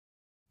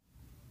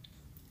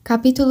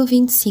Capítulo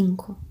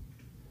 25.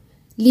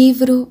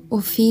 Livro,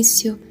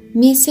 ofício,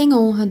 missa em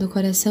honra do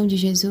coração de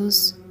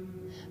Jesus,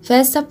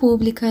 festa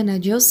pública na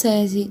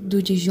Diocese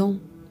do Dijon,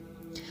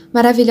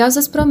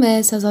 maravilhosas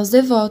promessas aos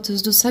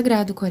devotos do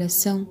Sagrado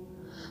Coração,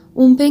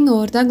 um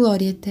penhor da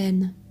glória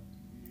eterna.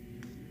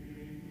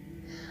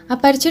 A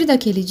partir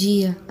daquele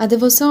dia, a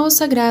devoção ao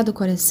Sagrado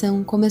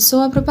Coração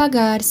começou a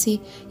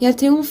propagar-se e a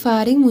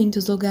triunfar em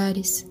muitos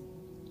lugares.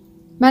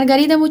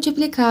 Margarida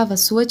multiplicava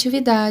sua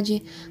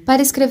atividade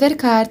para escrever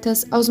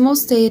cartas aos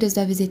mosteiros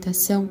da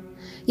Visitação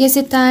e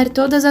excitar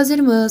todas as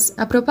irmãs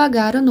a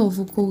propagar o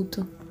novo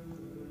culto.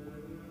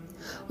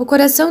 O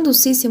coração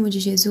dulcíssimo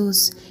de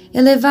Jesus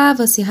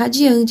elevava-se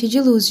radiante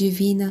de luz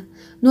divina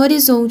no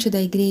horizonte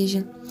da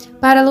igreja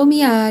para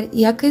iluminar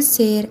e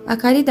aquecer a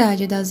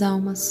caridade das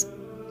almas.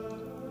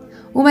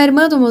 Uma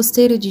irmã do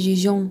mosteiro de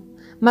Dijon,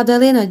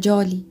 Madalena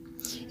Joly,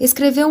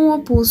 escreveu um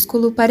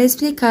opúsculo para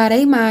explicar a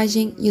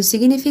imagem e o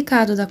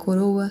significado da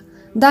coroa,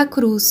 da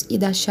cruz e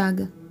da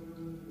chaga.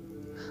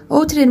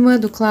 Outra irmã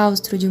do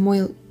claustro de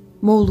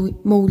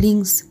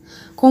Moulins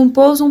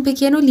compôs um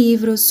pequeno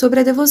livro sobre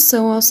a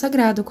devoção ao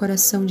Sagrado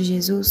Coração de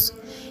Jesus,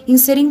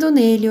 inserindo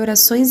nele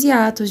orações e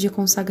atos de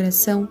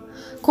consagração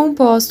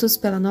compostos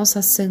pela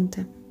Nossa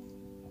Santa.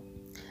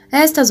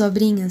 Estas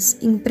obrinhas,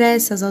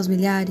 impressas aos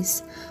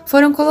milhares,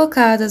 foram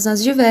colocadas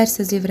nas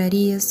diversas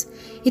livrarias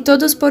e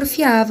todos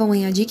porfiavam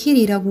em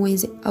adquirir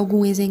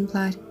algum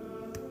exemplar.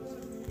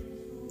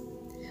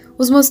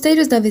 Os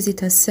mosteiros da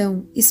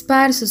Visitação,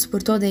 esparsos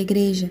por toda a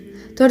igreja,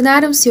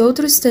 tornaram-se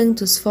outros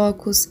tantos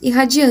focos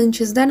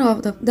irradiantes da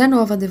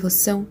nova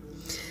devoção,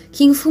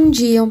 que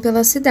infundiam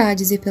pelas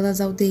cidades e pelas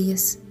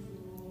aldeias.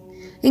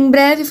 Em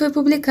breve foi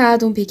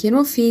publicado um pequeno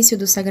ofício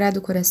do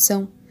Sagrado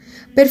Coração,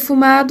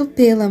 perfumado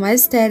pela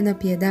mais terna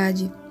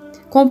piedade,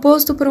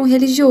 composto por um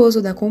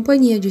religioso da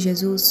Companhia de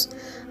Jesus,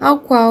 ao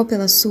qual,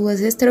 pelas suas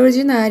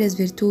extraordinárias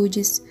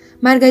virtudes,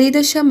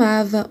 Margarida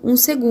chamava um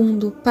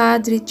segundo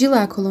padre de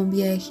La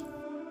Colombière.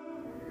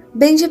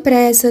 Bem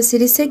depressa se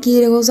lhe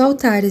seguiram os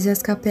altares e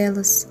as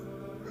capelas.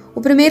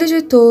 O primeiro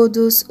de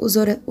todos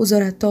os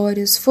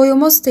oratórios foi o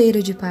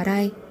mosteiro de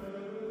Paray,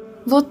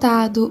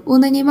 votado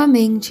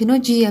unanimamente no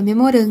dia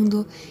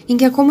memorando em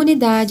que a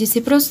comunidade se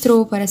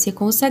prostrou para se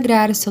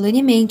consagrar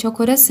solenemente ao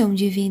coração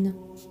divino.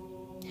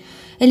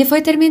 Ele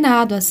foi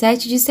terminado a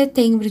 7 de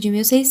setembro de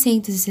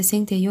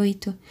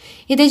 1668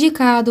 e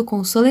dedicado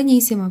com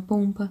soleníssima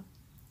pompa.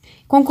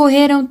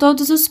 Concorreram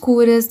todos os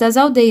curas das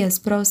aldeias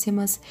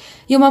próximas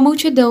e uma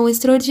multidão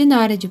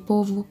extraordinária de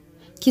povo,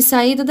 que,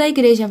 saído da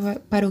igreja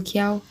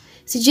paroquial,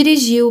 se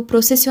dirigiu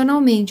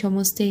processionalmente ao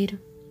mosteiro.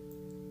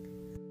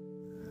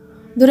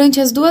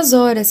 Durante as 2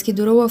 horas que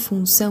durou a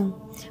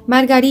função,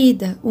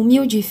 Margarida,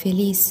 humilde e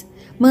feliz,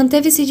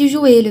 manteve-se de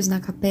joelhos na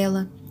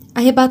capela,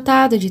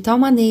 arrebatada de tal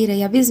maneira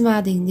e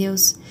abismada em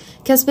Deus,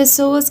 que as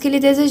pessoas que lhe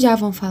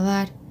desejavam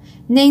falar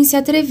nem se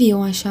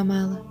atreviam a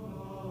chamá-la.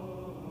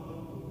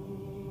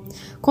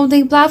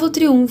 Contemplava o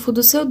triunfo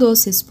do seu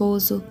doce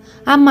esposo,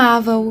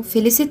 amava-o,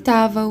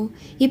 felicitava-o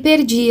e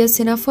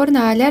perdia-se na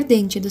fornalha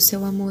ardente do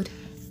seu amor.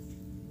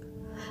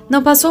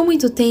 Não passou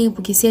muito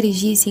tempo que se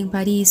erigisse em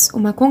Paris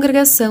uma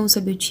congregação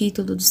sob o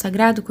título do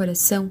Sagrado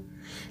Coração,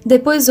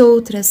 depois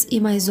outras e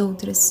mais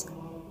outras.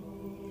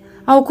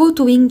 Ao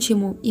culto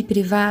íntimo e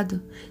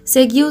privado,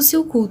 seguiu-se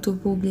o culto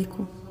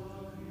público.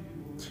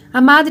 A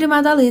Madre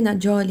Madalena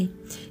Joly,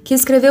 que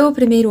escreveu o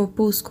primeiro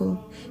opúsculo,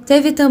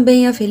 teve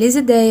também a feliz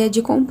ideia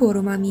de compor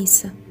uma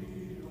missa.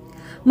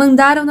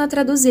 Mandaram-na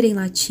traduzir em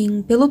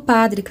latim pelo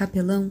padre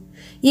capelão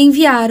e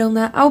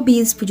enviaram-na ao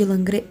bispo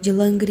de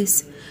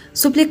Langres,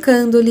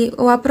 suplicando-lhe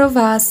o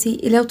aprovasse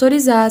e lhe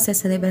autorizasse a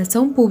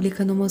celebração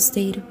pública no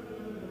mosteiro.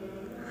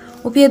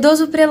 O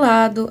piedoso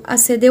prelado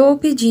acedeu ao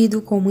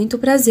pedido com muito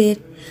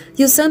prazer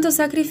e o santo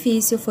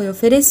sacrifício foi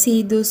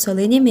oferecido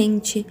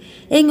solenemente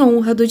em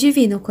honra do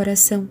Divino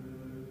Coração.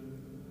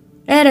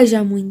 Era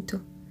já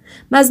muito,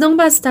 mas não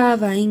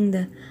bastava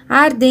ainda a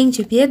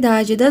ardente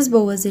piedade das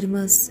boas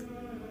irmãs.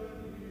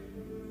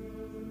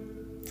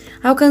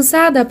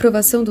 Alcançada a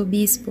aprovação do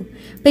bispo,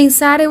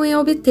 pensaram em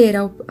obter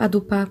a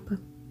do Papa.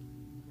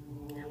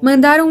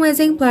 Mandaram um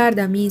exemplar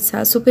da missa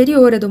à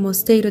superiora do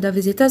mosteiro da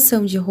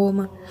Visitação de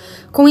Roma,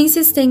 com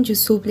insistente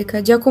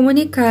súplica de a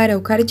comunicar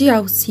ao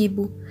cardeal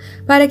Cibo,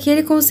 para que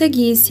ele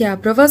conseguisse a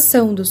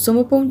aprovação do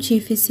Sumo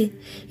Pontífice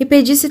e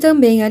pedisse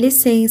também a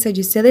licença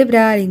de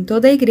celebrar em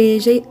toda a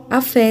igreja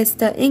a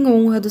festa em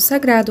honra do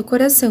Sagrado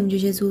Coração de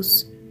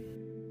Jesus.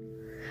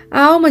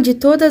 A alma de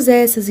todas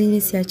essas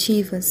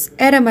iniciativas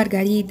era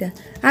Margarida,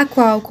 a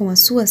qual, com as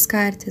suas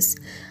cartas,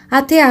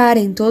 ateara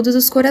em todos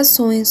os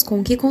corações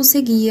com que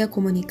conseguia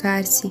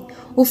comunicar-se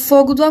o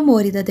fogo do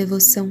amor e da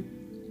devoção.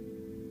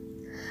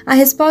 A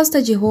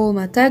resposta de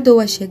Roma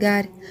tardou a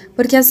chegar,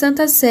 porque a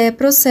Santa Sé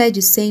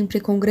procede sempre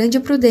com grande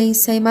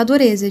prudência e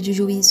madureza de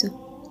juízo.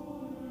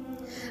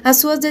 As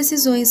suas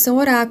decisões são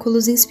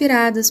oráculos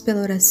inspirados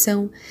pela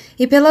oração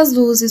e pelas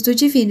luzes do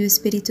Divino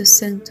Espírito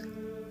Santo.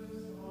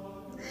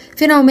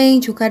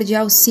 Finalmente, o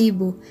cardeal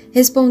Cibo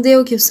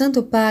respondeu que o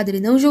Santo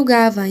Padre não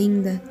julgava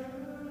ainda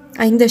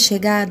ainda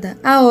chegada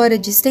a hora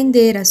de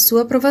estender a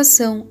sua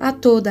aprovação a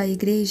toda a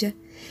Igreja,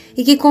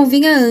 e que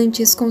convinha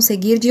antes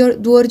conseguir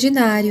do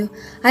ordinário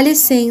a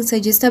licença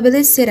de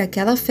estabelecer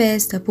aquela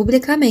festa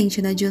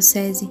publicamente na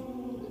diocese.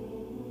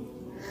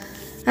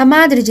 A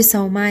madre de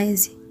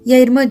Salmaise e a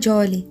irmã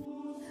Jolly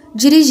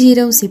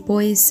dirigiram-se,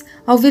 pois,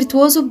 ao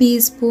virtuoso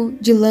bispo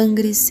de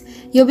Langres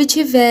e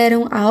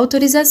obtiveram a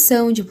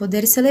autorização de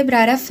poder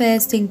celebrar a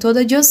festa em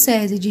toda a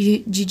diocese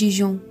de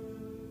Dijon.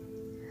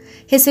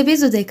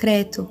 Recebido o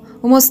decreto,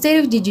 o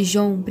mosteiro de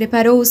Dijon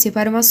preparou-se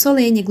para uma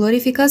solene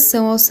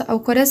glorificação ao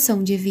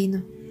coração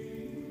divino.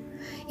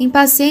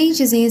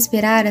 Impacientes em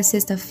esperar a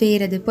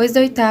sexta-feira depois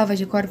da oitava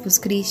de Corpus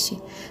Christi,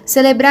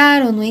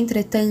 celebraram, no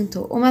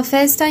entretanto, uma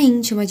festa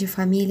íntima de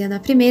família na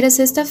primeira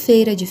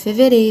sexta-feira de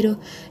fevereiro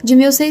de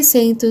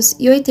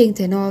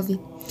 1689,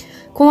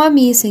 com a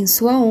missa em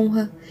sua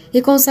honra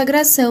e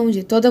consagração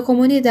de toda a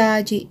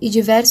comunidade e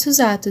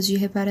diversos atos de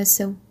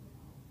reparação.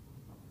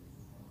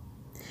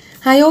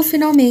 Raiou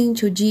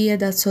finalmente o dia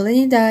da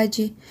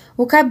solenidade,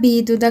 o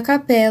cabido da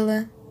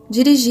capela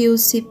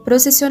dirigiu-se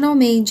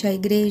processionalmente à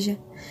igreja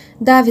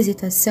da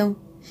Visitação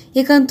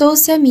e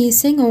cantou-se a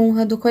missa em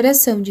honra do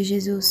coração de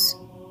Jesus.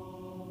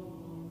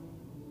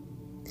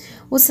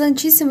 O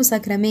Santíssimo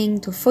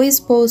Sacramento foi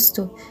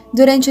exposto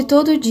durante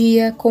todo o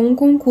dia com um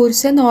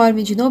concurso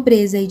enorme de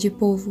nobreza e de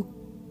povo.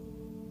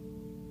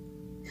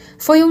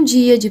 Foi um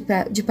dia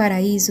de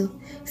paraíso,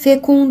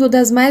 fecundo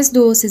das mais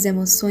doces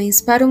emoções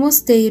para o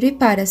mosteiro e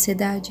para a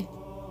cidade.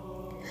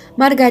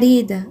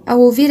 Margarida, ao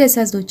ouvir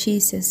essas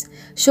notícias,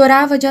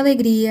 chorava de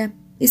alegria,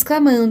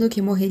 exclamando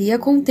que morreria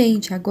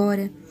contente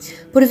agora,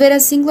 por ver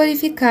assim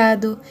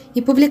glorificado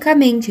e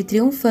publicamente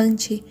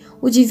triunfante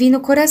o divino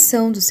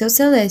coração do seu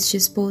celeste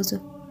esposo.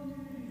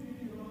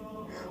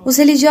 Os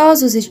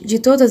religiosos de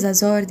todas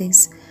as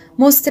ordens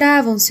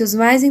mostravam-se os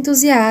mais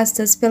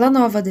entusiastas pela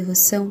nova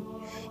devoção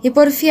e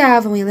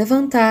porfiavam em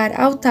levantar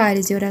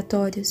altares e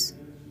oratórios.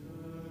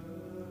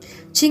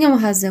 Tinham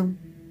razão.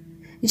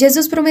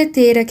 Jesus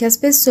prometera que as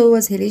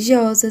pessoas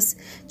religiosas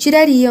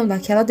tirariam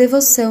daquela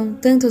devoção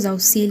tantos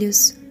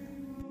auxílios,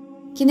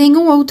 que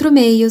nenhum outro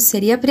meio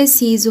seria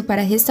preciso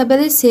para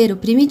restabelecer o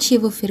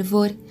primitivo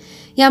fervor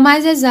e a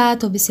mais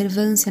exata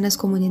observância nas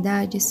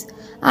comunidades,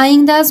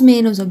 ainda as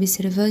menos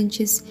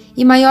observantes,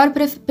 e maior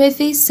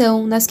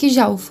perfeição nas que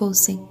já o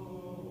fossem.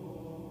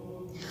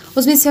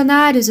 Os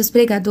missionários e os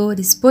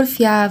pregadores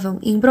porfiavam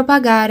em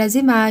propagar as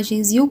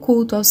imagens e o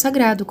culto ao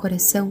Sagrado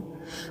Coração,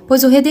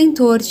 pois o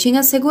Redentor tinha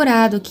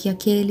assegurado que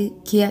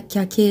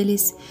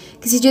aqueles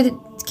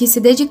que se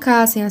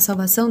dedicassem à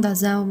salvação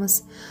das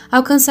almas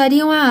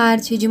alcançariam a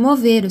arte de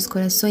mover os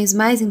corações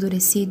mais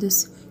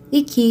endurecidos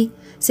e que,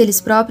 se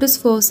eles próprios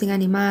fossem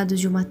animados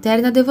de uma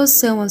terna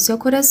devoção ao seu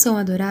coração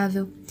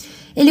adorável,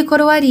 ele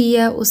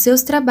coroaria os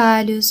seus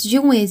trabalhos de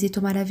um êxito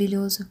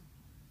maravilhoso.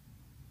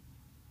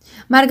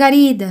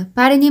 Margarida,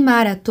 para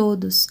animar a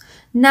todos,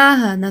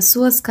 narra nas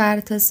suas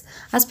cartas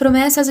as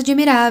promessas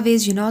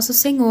admiráveis de Nosso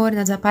Senhor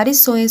nas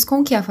aparições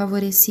com que a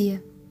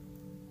favorecia.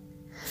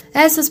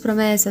 Essas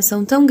promessas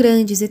são tão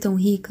grandes e tão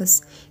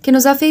ricas que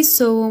nos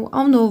afeiçoam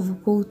ao novo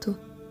culto.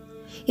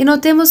 E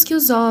notemos que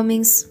os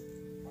homens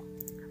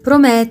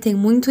prometem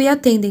muito e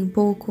atendem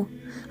pouco,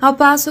 ao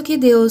passo que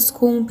Deus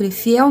cumpre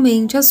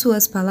fielmente as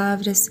suas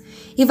palavras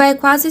e vai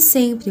quase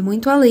sempre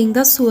muito além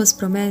das suas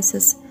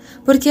promessas,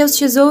 porque os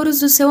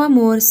tesouros do seu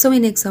amor são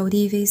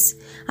inexauríveis,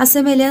 à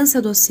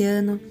semelhança do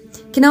oceano,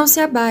 que não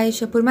se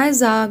abaixa por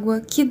mais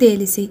água que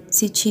dele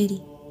se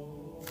tire.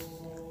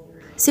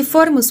 Se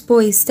formos,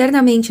 pois,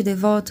 ternamente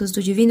devotos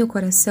do Divino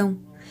Coração,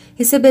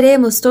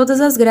 receberemos todas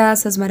as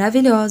graças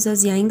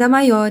maravilhosas e ainda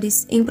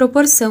maiores em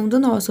proporção do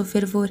nosso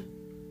fervor.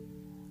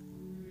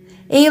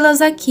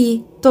 Ei-las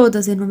aqui,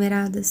 todas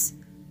enumeradas.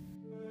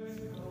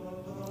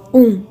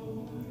 1.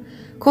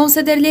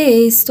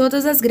 Conceder-lhe-eis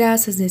todas as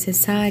graças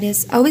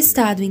necessárias ao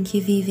estado em que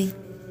vivem.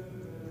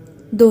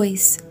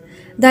 2.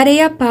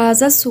 Darei a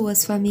paz às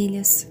suas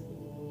famílias.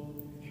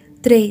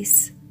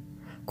 3.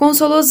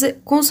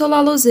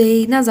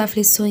 Consolá-los-ei nas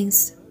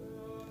aflições.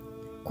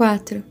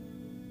 4.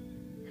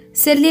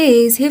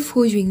 Ser-lhe-eis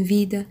refúgio em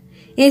vida,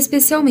 e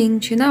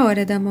especialmente na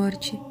hora da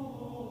morte.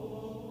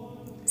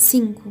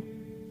 5.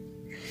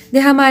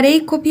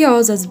 Derramarei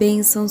copiosas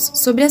bênçãos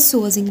sobre as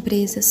suas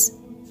empresas.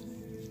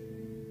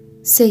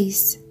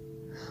 6.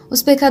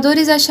 Os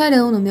pecadores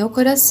acharão no meu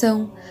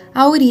coração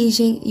a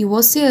origem e o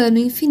oceano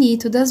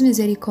infinito das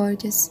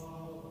misericórdias.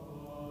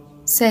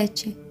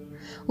 7.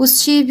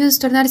 Os tíbios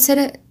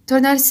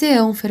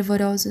tornar-se-ão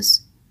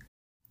fervorosos.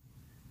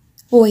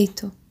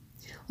 8.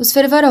 Os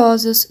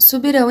fervorosos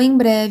subirão em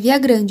breve à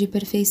grande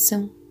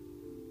perfeição.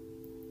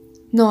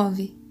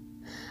 9.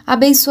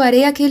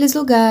 Abençoarei aqueles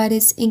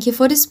lugares em que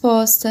for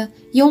exposta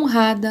e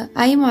honrada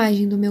a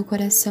imagem do meu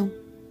coração.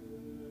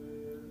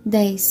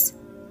 10.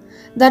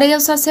 Darei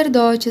aos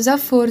sacerdotes a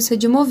força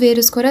de mover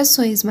os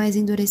corações mais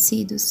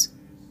endurecidos.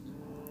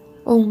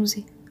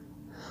 11.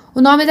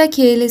 O nome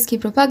daqueles que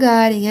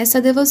propagarem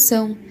essa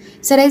devoção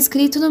será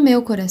escrito no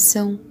meu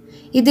coração,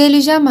 e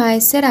dele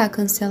jamais será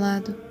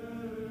cancelado.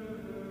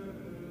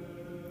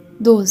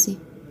 12.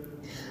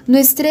 No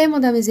extremo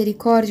da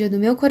misericórdia do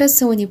meu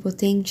coração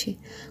onipotente,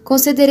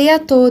 concederei a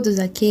todos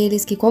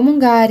aqueles que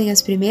comungarem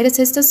as primeiras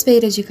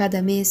sextas-feiras de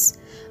cada mês,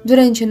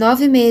 durante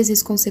 9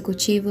 meses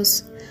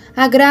consecutivos,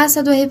 a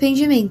graça do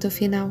arrependimento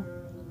final.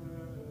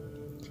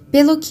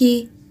 Pelo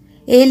que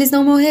eles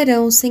não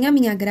morrerão sem a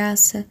minha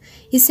graça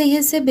e sem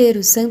receber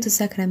os santos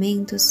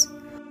sacramentos,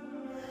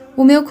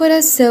 o meu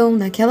coração,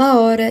 naquela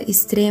hora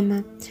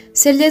extrema,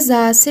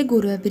 ser-lhes-á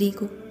seguro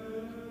abrigo.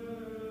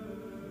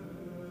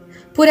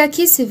 Por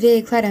aqui se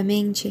vê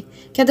claramente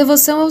que a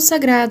devoção ao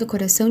Sagrado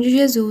Coração de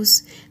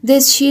Jesus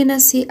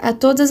destina-se a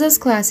todas as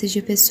classes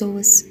de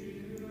pessoas.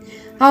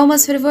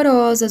 Almas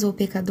fervorosas ou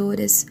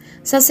pecadoras,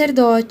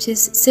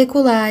 sacerdotes,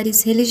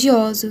 seculares,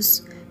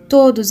 religiosos,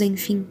 todos,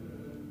 enfim.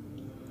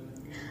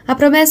 A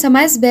promessa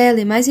mais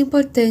bela e mais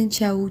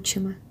importante é a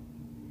última.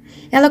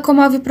 Ela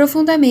comove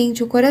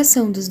profundamente o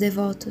coração dos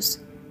devotos.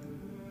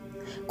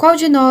 Qual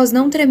de nós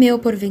não tremeu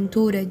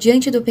porventura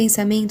diante do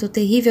pensamento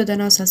terrível da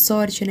nossa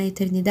sorte na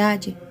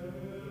eternidade?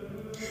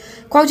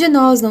 Qual de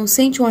nós não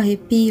sente um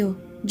arrepio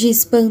de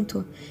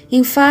espanto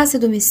em face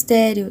do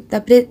mistério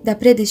da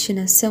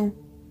predestinação?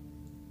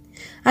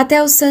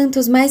 Até os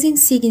santos mais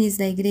insignes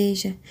da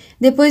Igreja,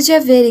 depois de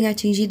haverem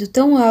atingido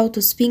tão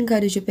altos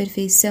píncaros de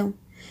perfeição,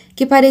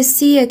 que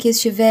parecia que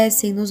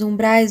estivessem nos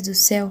umbrais do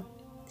céu,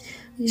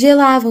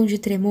 gelavam de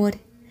tremor,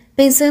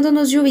 pensando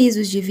nos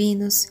juízos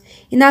divinos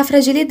e na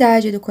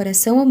fragilidade do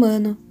coração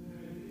humano,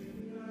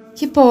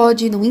 que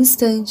pode, num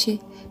instante,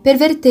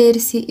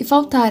 perverter-se e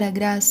faltar a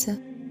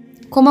graça,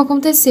 como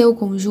aconteceu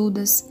com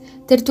Judas,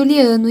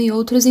 Tertuliano e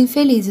outros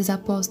infelizes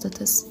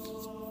apóstatas.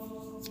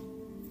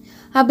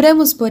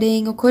 Abramos,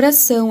 porém, o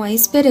coração à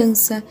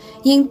esperança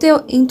e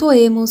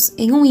entoemos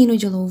em um hino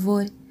de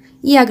louvor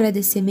e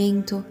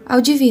agradecimento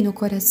ao Divino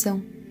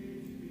Coração.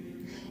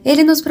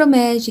 Ele nos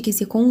promete que,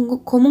 se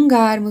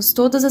comungarmos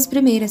todas as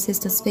primeiras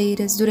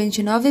sextas-feiras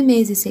durante 9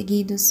 meses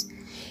seguidos,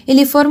 e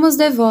lhe formos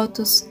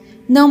devotos,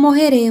 não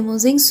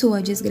morreremos em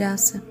sua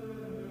desgraça.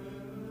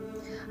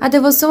 A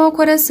devoção ao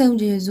coração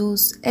de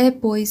Jesus é,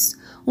 pois,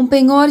 um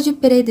penhor de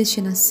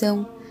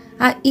predestinação,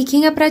 e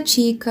quem a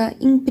pratica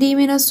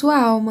imprime na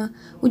sua alma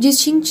o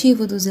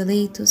distintivo dos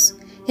eleitos,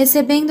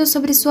 recebendo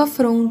sobre sua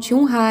fronte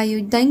um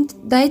raio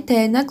da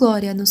eterna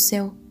glória no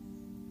céu.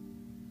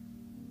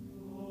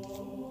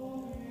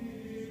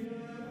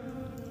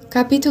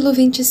 Capítulo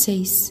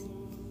 26.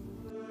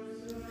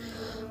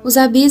 Os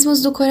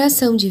abismos do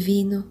coração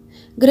divino,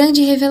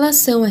 grande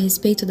revelação a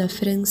respeito da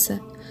França,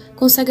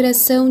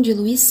 consagração de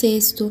Luís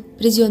VI,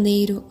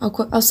 prisioneiro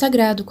ao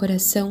Sagrado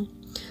Coração,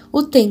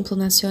 o Templo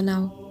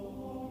Nacional.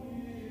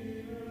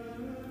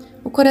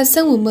 O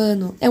coração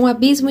humano é um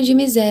abismo de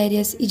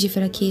misérias e de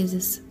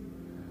fraquezas.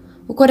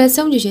 O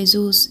coração de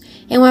Jesus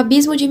é um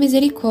abismo de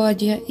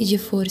misericórdia e de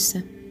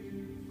força.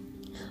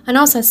 A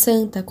nossa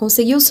santa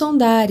conseguiu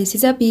sondar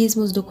esses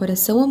abismos do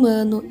coração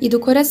humano e do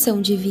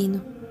coração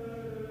divino.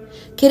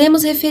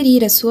 Queremos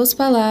referir as suas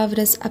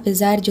palavras,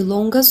 apesar de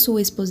longa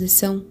sua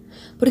exposição,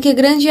 porque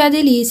grande é a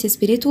delícia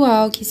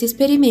espiritual que se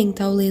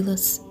experimenta ao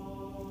lê-las.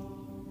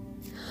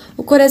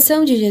 O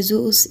coração de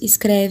Jesus,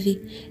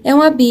 escreve, é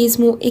um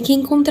abismo em que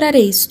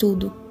encontrareis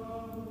tudo.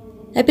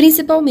 É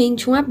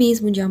principalmente um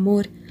abismo de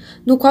amor,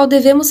 no qual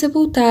devemos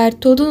sepultar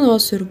todo o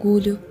nosso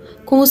orgulho,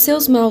 com os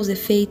seus maus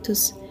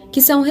efeitos,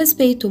 que são o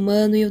respeito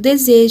humano e o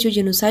desejo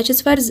de nos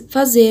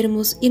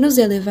satisfazermos e nos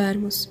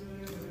elevarmos.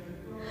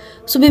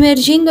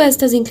 Submergindo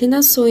estas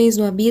inclinações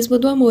no abismo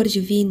do amor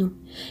divino,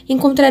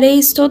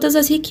 encontrareis todas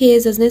as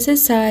riquezas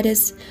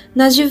necessárias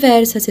nas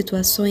diversas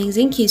situações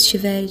em que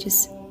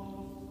estiverdes.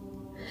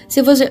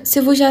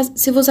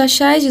 Se vos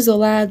achais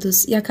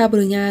isolados e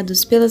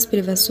acabrunhados pelas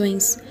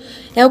privações,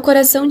 é o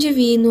coração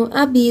divino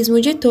abismo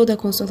de toda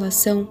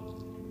consolação,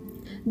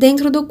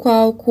 dentro do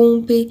qual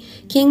cumpre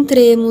que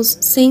entremos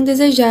sem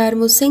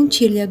desejarmos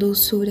sentir-lhe a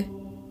doçura.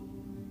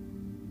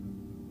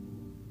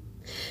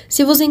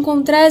 Se vos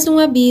encontrais num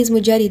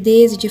abismo de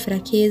aridez e de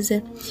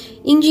fraqueza,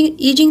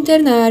 e de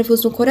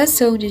internar-vos no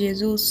coração de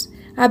Jesus,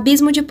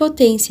 abismo de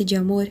potência e de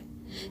amor,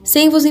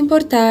 sem vos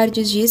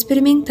importardes de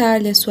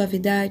experimentar-lhe a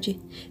suavidade,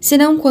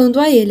 senão quando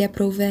a ele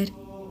aprouver.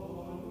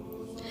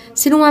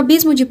 Se num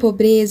abismo de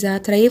pobreza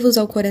atraí-vos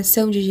ao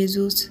coração de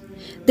Jesus,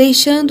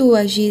 deixando-o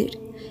agir,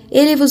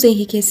 ele vos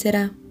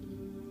enriquecerá.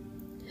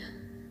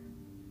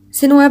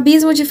 Se num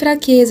abismo de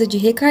fraqueza, de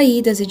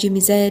recaídas e de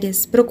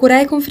misérias,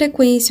 procurai com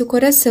frequência o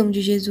coração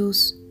de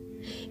Jesus.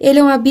 Ele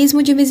é um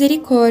abismo de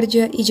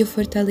misericórdia e de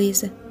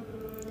fortaleza.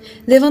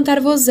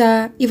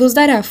 Levantar-vos-á e vos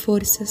dará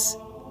forças.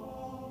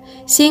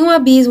 Se em um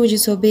abismo de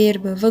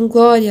soberba,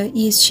 vanglória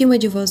e estima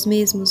de vós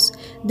mesmos,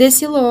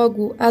 desce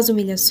logo às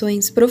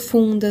humilhações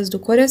profundas do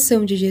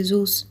coração de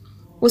Jesus,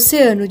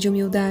 oceano de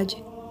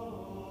humildade.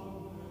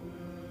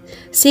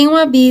 Se em um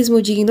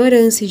abismo de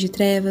ignorância e de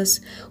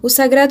trevas, o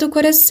Sagrado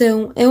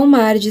Coração é um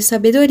mar de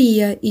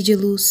sabedoria e de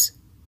luz.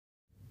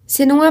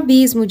 Se num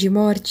abismo de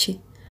morte,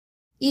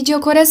 ide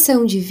ao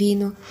coração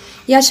divino,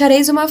 e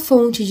achareis uma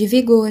fonte de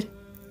vigor,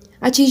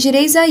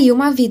 Atingireis aí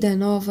uma vida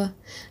nova,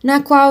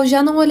 na qual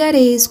já não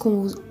olhareis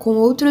com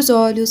outros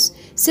olhos,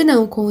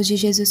 senão com os de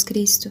Jesus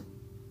Cristo.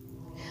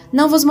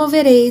 Não vos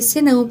movereis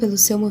senão pelo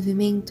seu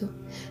movimento,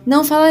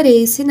 não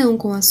falareis senão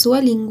com a sua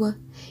língua,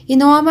 e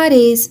não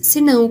amareis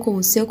senão com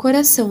o seu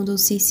coração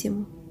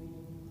docíssimo.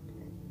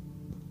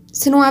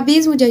 Se num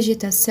abismo de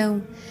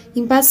agitação,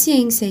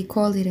 impaciência e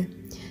cólera,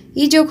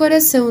 ide ao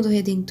coração do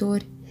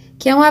Redentor,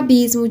 que é um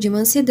abismo de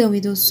mansidão e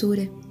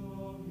doçura.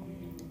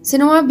 Se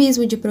num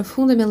abismo de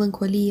profunda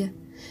melancolia,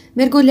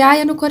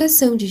 mergulhai no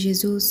coração de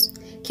Jesus,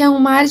 que é um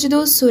mar de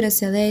doçura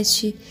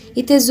celeste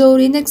e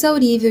tesouro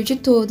inexaurível de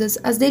todas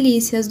as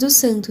delícias dos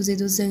santos e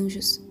dos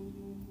anjos.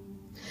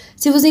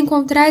 Se vos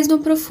encontrais num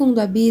profundo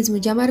abismo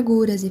de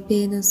amarguras e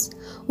penas,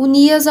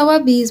 uni-as ao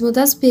abismo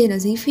das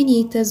penas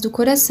infinitas do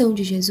coração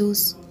de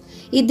Jesus,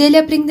 e dele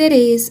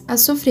aprendereis a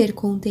sofrer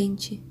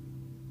contente.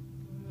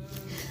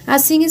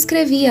 Assim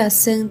escrevia a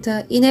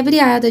santa,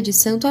 inebriada de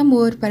santo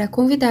amor, para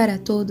convidar a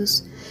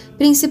todos,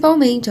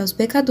 principalmente aos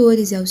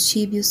pecadores e aos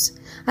tíbios,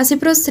 a se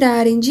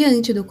prostrarem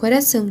diante do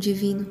coração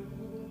divino.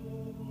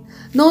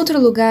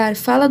 Noutro lugar,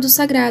 fala do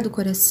Sagrado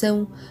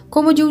Coração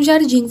como de um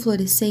jardim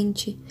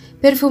florescente,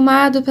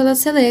 perfumado pela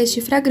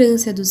celeste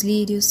fragrância dos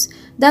lírios,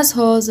 das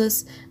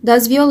rosas,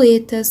 das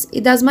violetas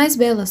e das mais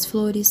belas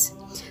flores,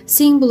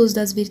 símbolos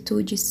das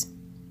virtudes.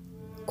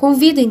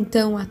 Convida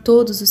então a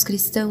todos os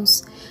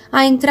cristãos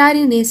a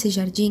entrarem nesse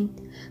jardim,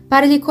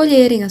 para lhe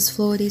colherem as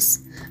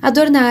flores,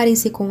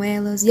 adornarem-se com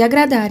elas e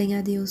agradarem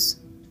a Deus.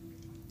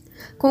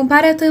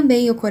 Compara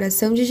também o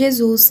coração de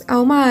Jesus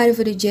a uma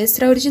árvore de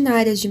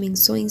extraordinárias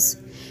dimensões,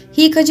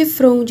 rica de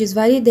frondes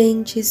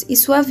validentes e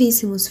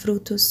suavíssimos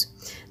frutos,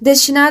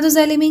 destinados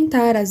a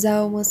alimentar as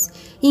almas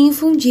e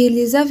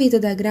infundir-lhes a vida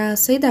da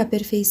graça e da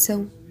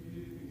perfeição.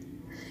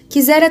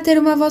 Quisera ter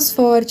uma voz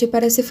forte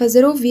para se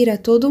fazer ouvir a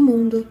todo o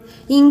mundo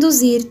e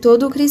induzir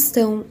todo o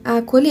cristão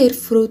a colher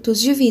frutos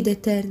de vida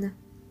eterna.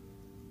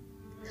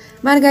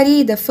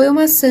 Margarida foi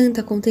uma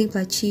santa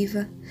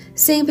contemplativa,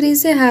 sempre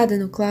encerrada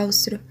no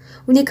claustro,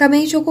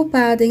 unicamente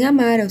ocupada em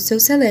amar ao seu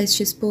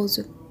celeste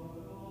esposo.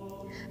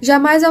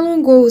 Jamais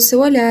alongou o seu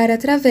olhar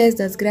através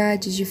das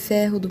grades de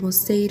ferro do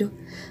mosteiro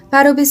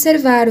para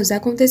observar os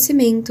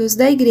acontecimentos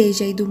da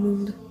igreja e do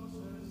mundo.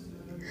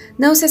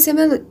 Não se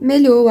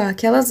assemelhou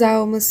àquelas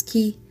almas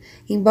que,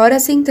 embora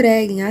se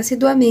entreguem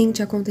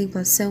assiduamente à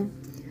contemplação,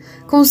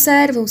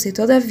 conservam-se,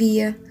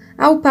 todavia,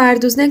 ao par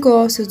dos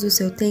negócios do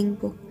seu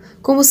tempo,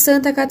 como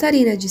Santa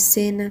Catarina de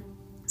Sena,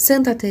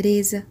 Santa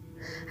Teresa,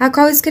 a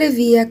qual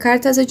escrevia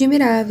cartas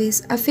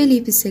admiráveis a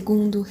Felipe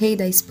II, rei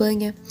da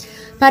Espanha,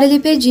 para lhe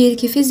pedir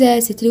que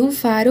fizesse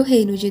triunfar o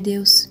reino de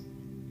Deus.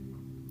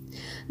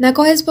 Na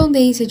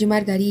correspondência de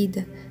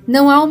Margarida,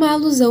 não há uma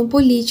alusão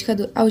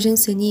política ao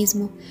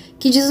jansenismo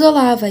que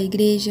desolava a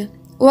Igreja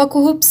ou a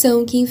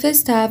corrupção que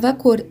infestava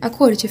a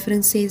corte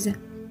francesa.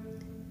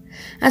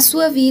 A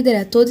sua vida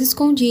era toda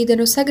escondida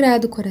no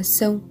Sagrado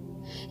Coração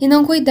e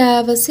não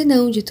cuidava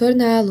senão de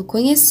torná-lo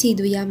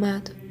conhecido e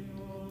amado.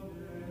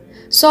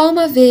 Só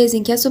uma vez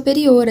em que a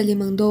superiora lhe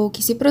mandou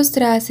que se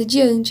prostrasse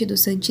diante do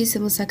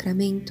Santíssimo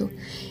Sacramento,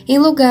 em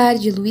lugar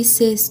de Luís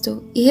VI,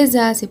 e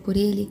rezasse por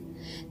ele,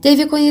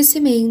 teve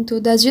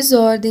conhecimento das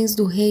desordens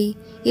do rei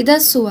e da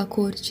sua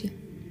corte.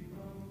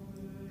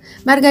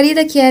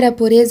 Margarida, que era a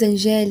pureza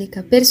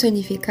angélica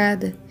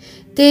personificada,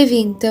 teve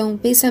então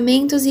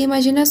pensamentos e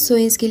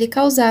imaginações que lhe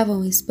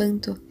causavam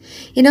espanto,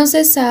 e não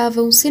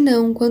cessavam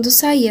senão quando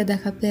saía da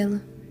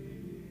capela.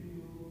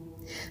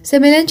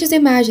 Semelhantes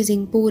imagens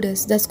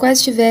impuras, das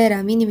quais tivera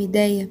a mínima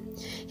ideia,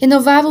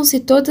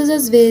 renovavam-se todas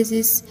as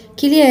vezes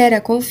que lhe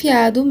era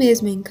confiado o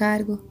mesmo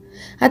encargo,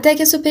 até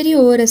que a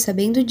superiora,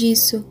 sabendo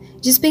disso,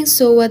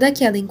 dispensou-a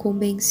daquela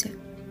incumbência.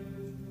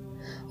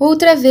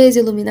 Outra vez,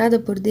 iluminada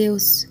por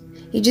Deus,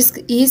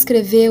 e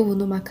escreveu-o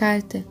numa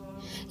carta,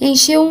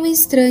 encheu um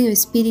estranho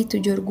espírito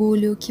de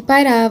orgulho que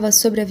pairava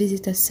sobre a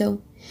visitação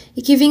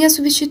e que vinha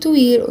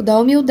substituir o da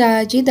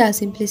humildade e da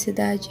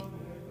simplicidade.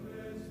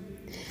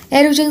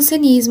 Era o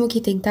jansenismo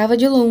que tentava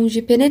de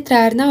longe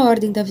penetrar na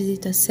ordem da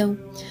visitação,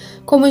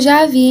 como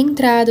já havia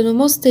entrado no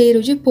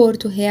mosteiro de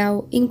Porto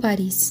Real, em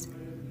Paris.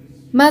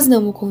 Mas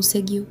não o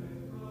conseguiu.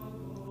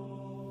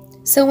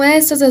 São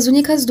estas as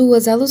únicas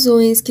duas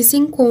alusões que se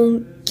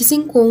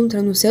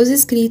encontram nos seus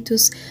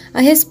escritos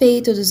a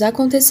respeito dos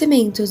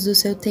acontecimentos do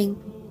seu tempo.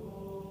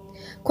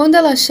 Quando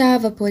ela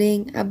achava,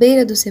 porém, à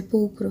beira do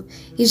sepulcro,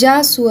 e já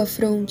a sua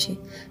fronte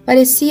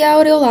parecia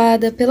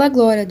aureolada pela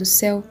glória do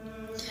céu,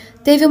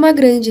 teve uma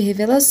grande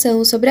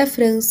revelação sobre a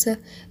França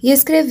e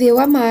escreveu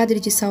à madre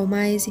de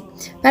Salmaise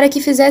para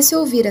que fizesse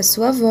ouvir a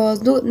sua voz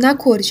na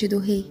corte do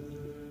rei.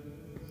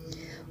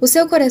 O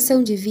seu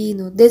coração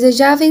divino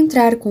desejava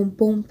entrar com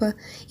pompa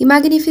e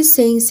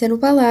magnificência no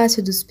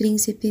palácio dos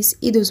príncipes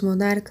e dos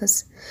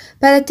monarcas,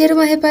 para ter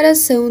uma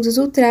reparação dos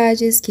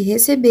ultrajes que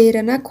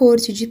recebera na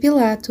corte de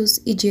Pilatos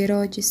e de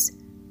Herodes.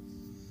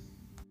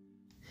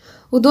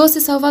 O doce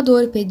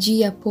Salvador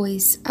pedia,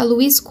 pois, a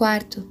Luís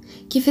IV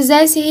que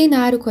fizesse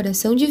reinar o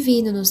coração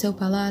divino no seu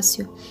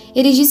palácio,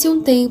 erigisse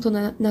um templo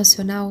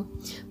nacional,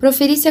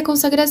 proferisse a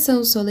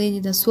consagração solene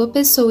da sua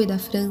pessoa e da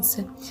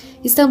França,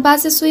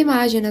 estampasse a sua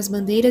imagem nas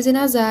bandeiras e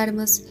nas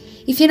armas,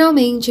 e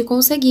finalmente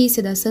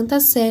conseguisse da Santa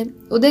Sé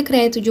o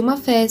decreto de uma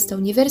festa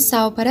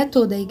universal para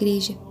toda a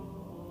Igreja.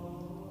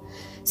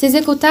 Se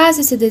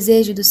executasse esse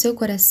desejo do seu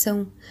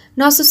coração,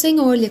 Nosso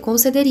Senhor lhe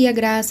concederia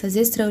graças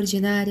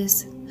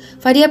extraordinárias,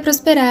 faria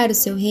prosperar o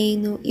seu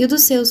reino e o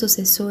dos seus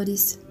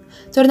sucessores,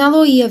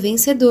 torná-lo-ia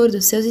vencedor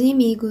dos seus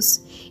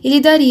inimigos e lhe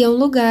daria um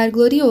lugar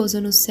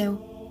glorioso no céu.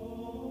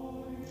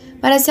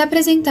 Para se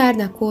apresentar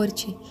na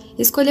corte,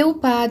 escolheu o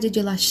padre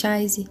de La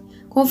Chaise,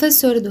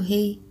 confessor do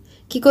rei,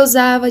 que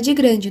gozava de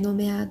grande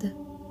nomeada.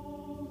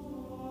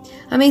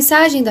 A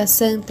mensagem da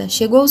santa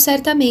chegou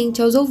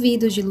certamente aos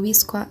ouvidos de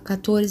Luís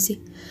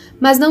XIV,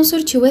 mas não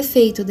surtiu o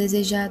efeito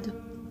desejado.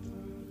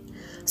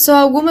 Só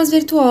algumas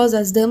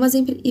virtuosas damas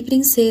e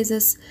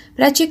princesas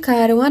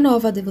praticaram a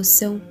nova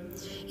devoção,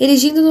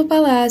 erigindo no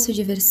Palácio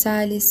de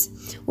Versalhes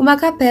uma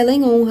capela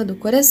em honra do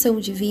coração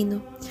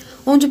divino,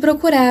 onde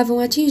procuravam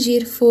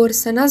atingir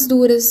força nas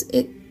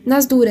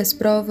duras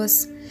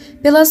provas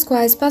pelas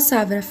quais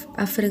passava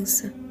a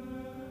França.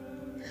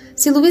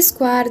 Se Luís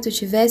IV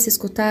tivesse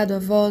escutado a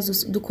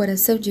voz do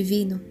coração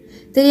divino,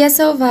 teria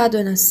salvado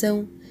a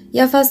nação e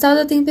afastado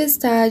a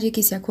tempestade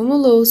que se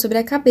acumulou sobre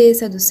a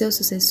cabeça dos seus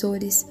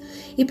sucessores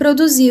e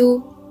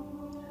produziu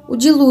o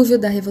dilúvio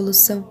da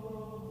Revolução.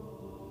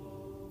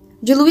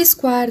 De Luís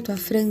IV à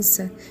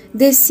França,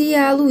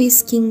 descia a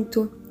Luís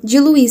V, de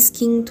Luís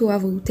V a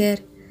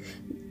Voltaire,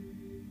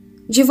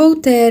 de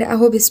Voltaire a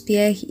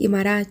Robespierre e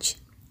Marat,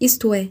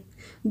 isto é,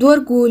 do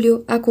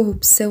orgulho à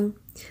corrupção,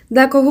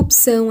 da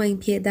corrupção à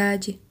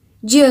impiedade,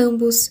 de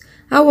ambos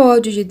ao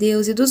ódio de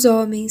Deus e dos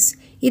homens,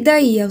 e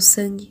daí ao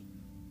sangue.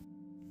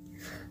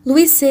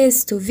 Luís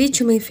VI,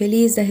 vítima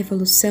infeliz da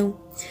Revolução,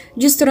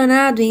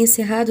 destronado e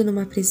encerrado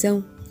numa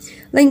prisão,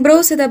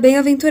 lembrou-se da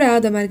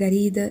bem-aventurada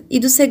Margarida e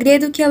do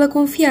segredo que ela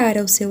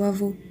confiara ao seu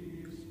avô.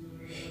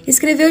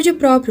 Escreveu de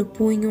próprio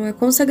punho a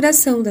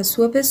consagração da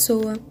sua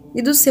pessoa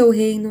e do seu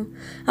reino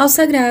ao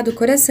Sagrado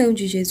Coração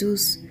de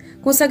Jesus,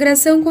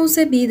 consagração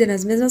concebida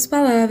nas mesmas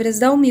palavras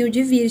da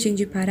humilde Virgem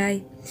de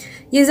Parai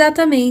e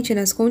exatamente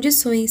nas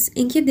condições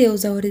em que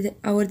Deus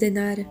a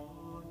ordenara.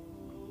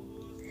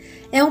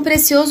 É um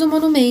precioso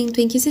monumento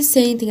em que se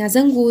sentem as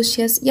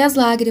angústias e as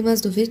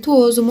lágrimas do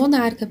virtuoso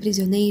monarca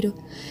prisioneiro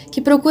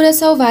que procura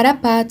salvar a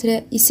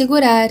pátria e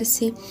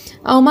segurar-se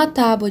a uma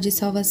tábua de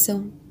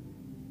salvação.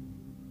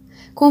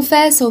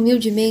 Confessa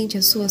humildemente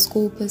as suas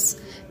culpas,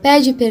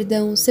 pede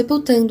perdão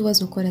sepultando-as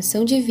no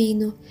coração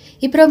divino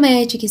e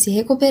promete que, se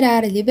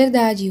recuperar a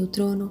liberdade e o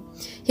trono,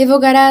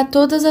 revogará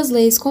todas as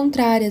leis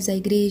contrárias à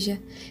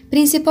Igreja,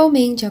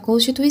 principalmente a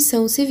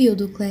Constituição Civil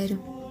do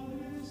Clero.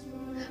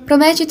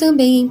 Promete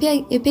também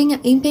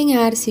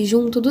empenhar-se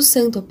junto do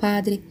Santo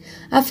Padre,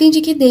 a fim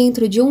de que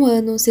dentro de 1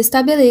 ano se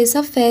estabeleça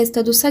a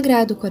festa do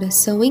Sagrado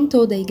Coração em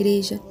toda a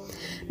Igreja,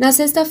 na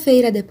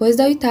sexta-feira depois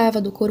da 8ª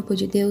do Corpo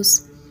de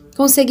Deus,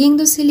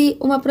 conseguindo-se-lhe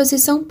uma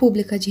procissão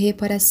pública de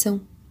reparação.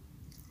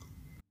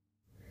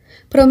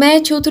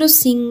 Promete outro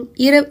sim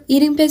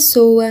ir em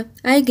pessoa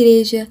à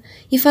Igreja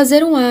e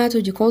fazer um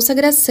ato de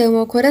consagração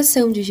ao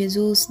coração de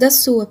Jesus, da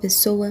sua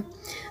pessoa,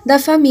 da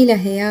família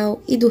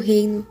real e do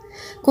reino,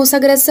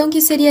 consagração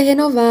que seria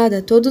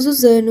renovada todos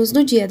os anos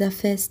no dia da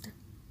festa.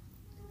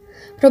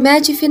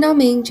 Promete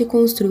finalmente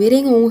construir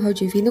em honra ao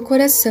Divino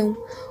Coração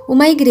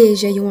uma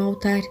igreja e um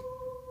altar.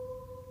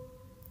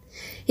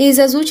 Eis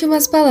as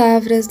últimas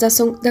palavras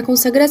da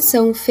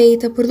consagração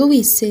feita por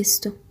Luís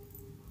VI.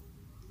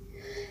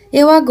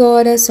 Eu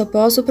agora só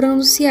posso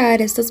pronunciar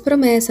estas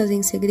promessas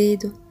em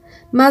segredo,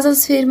 mas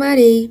as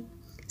firmarei,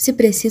 se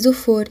preciso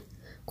for,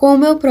 com o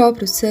meu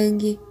próprio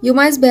sangue, e o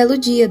mais belo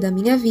dia da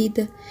minha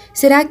vida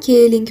será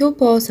aquele em que eu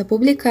possa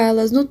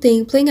publicá-las no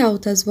templo em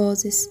altas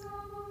vozes.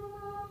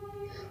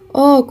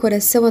 Ó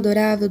coração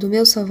adorável do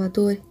meu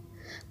Salvador,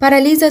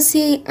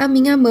 paralisa-se a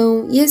minha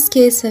mão e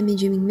esqueça-me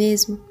de mim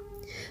mesmo.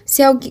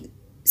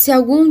 Se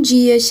algum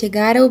dia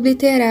chegar a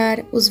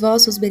obliterar os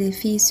vossos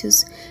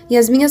benefícios e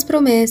as minhas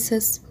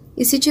promessas,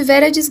 e se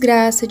tiver a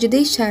desgraça de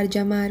deixar de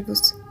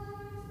amar-vos.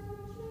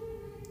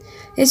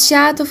 Este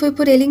ato foi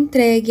por ele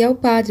entregue ao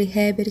padre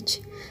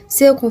Herbert,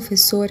 seu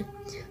confessor,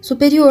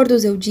 superior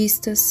dos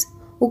eudistas,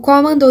 o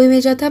qual mandou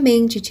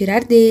imediatamente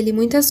tirar dele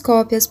muitas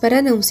cópias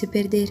para não se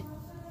perder.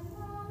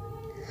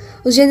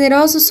 Os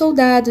generosos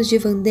soldados de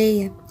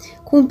Vandeia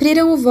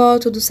cumpriram o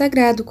voto do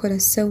Sagrado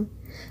Coração,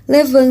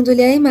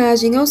 levando-lhe a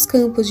imagem aos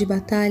campos de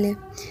batalha,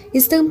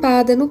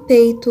 estampada no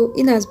peito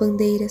e nas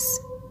bandeiras.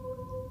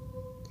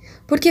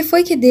 Por que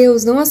foi que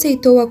Deus não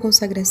aceitou a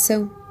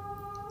consagração?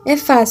 É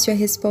fácil a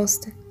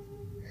resposta.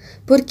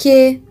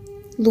 Porque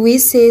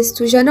Luís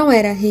VI já não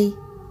era rei.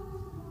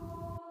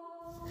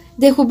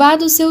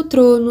 Derrubado o seu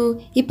trono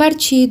e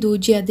partido o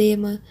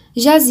diadema,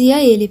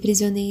 jazia ele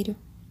prisioneiro.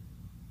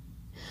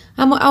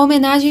 A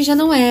homenagem já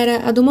não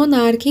era a do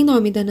monarca em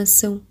nome da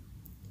nação.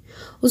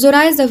 Os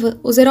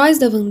heróis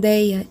da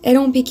Vandeia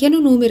eram um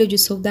pequeno número de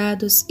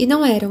soldados e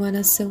não eram a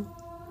nação.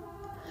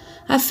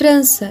 A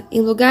França,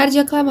 em lugar de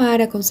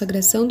aclamar a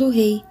consagração do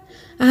rei,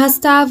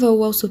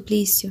 arrastava-o ao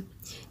suplício,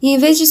 e em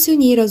vez de se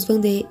unir aos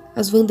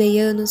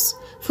vandeianos,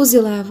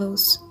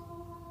 fuzilava-os.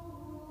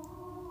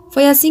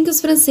 Foi assim que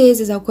os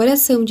franceses ao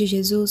coração de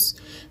Jesus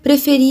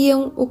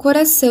preferiam o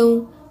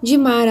coração de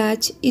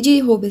Marat e de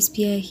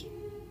Robespierre.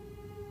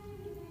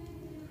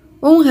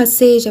 Honra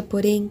seja,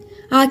 porém,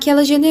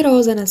 àquela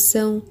generosa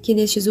nação que,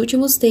 nestes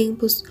últimos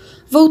tempos,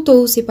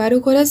 voltou-se para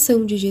o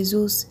coração de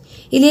Jesus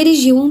e lhe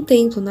erigiu um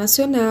templo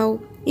nacional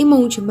em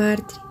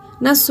Montmartre,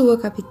 na sua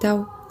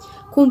capital,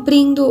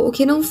 cumprindo o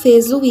que não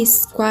fez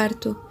Luís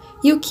IV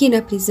e o que,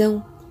 na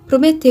prisão,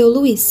 prometeu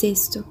Luís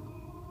VI.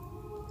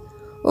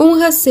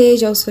 Honra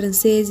seja aos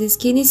franceses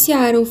que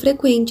iniciaram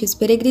frequentes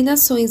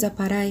peregrinações a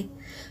Parai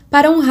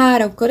para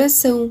honrar ao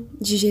coração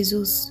de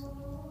Jesus.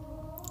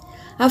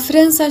 A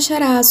França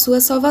achará a sua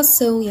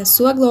salvação e a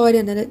sua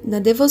glória na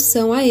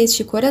devoção a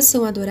este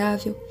coração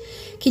adorável,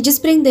 que,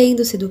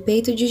 desprendendo-se do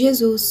peito de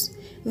Jesus,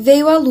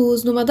 veio à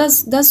luz numa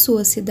das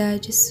suas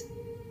cidades.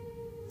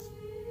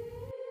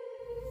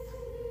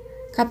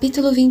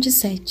 Capítulo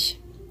 27.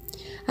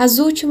 As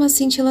últimas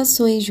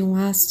cintilações de um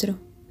astro,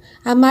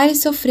 amar e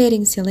sofrer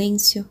em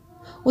silêncio,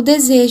 o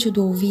desejo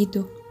do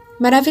ouvido,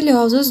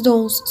 maravilhosos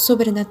dons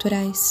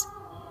sobrenaturais.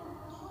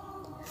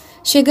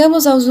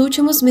 Chegamos aos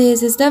últimos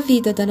meses da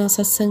vida da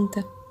nossa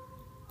santa.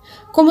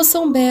 Como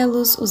são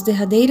belos os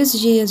derradeiros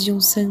dias de um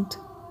santo.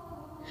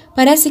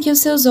 Parece que os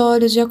seus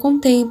olhos já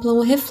contemplam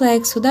o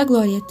reflexo da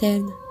glória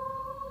eterna.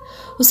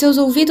 Os seus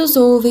ouvidos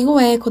ouvem o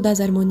eco das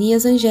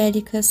harmonias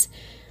angélicas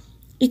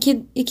e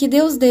que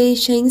Deus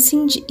deixa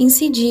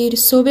incidir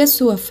sobre a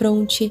sua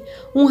fronte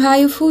um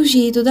raio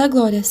fulgido da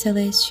glória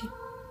celeste.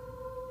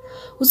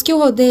 Os que o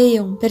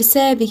rodeiam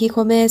percebem que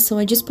começam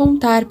a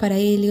despontar para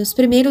ele os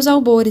primeiros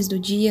albores do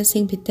dia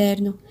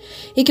sempiterno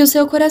e que o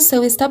seu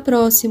coração está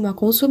próximo a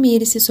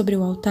consumir-se sobre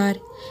o altar,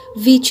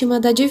 vítima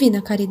da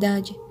divina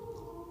caridade.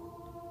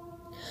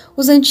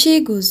 Os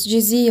antigos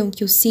diziam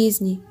que o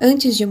cisne,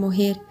 antes de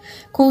morrer,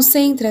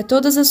 concentra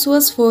todas as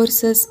suas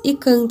forças e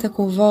canta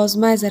com voz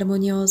mais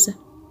harmoniosa.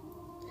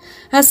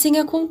 Assim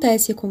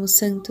acontece com os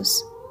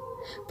santos.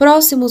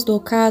 Próximos do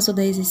ocaso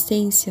da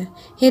existência,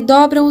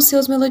 redobram os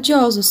seus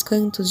melodiosos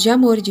cantos de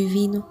amor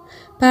divino,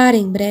 para,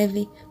 em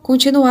breve,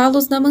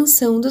 continuá-los na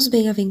mansão dos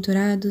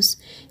bem-aventurados,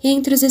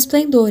 entre os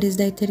esplendores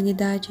da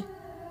eternidade.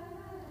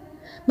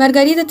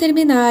 Margarida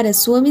terminara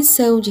sua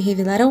missão de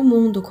revelar ao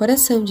mundo o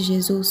coração de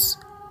Jesus.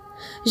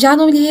 Já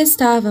não lhe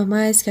restava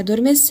mais que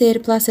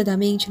adormecer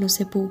placidamente no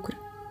sepulcro.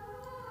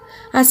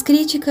 As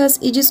críticas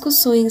e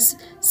discussões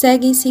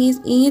seguem-se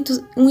em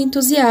um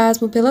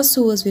entusiasmo pelas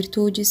suas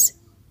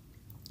virtudes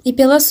e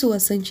pela sua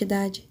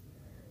santidade.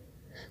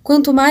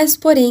 Quanto mais,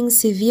 porém,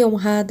 se via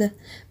honrada,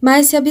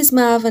 mais se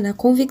abismava na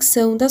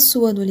convicção da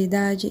sua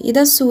nulidade e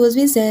das suas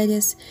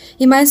misérias,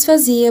 e mais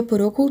fazia por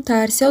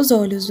ocultar-se aos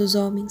olhos dos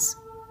homens.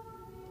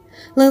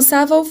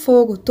 Lançava ao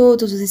fogo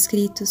todos os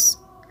escritos.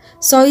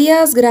 Só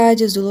ia às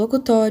grades do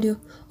locutório,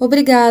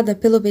 obrigada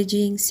pela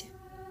obediência.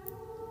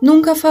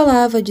 Nunca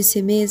falava de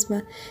si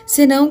mesma,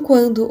 senão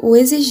quando o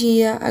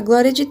exigia a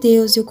glória de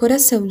Deus e o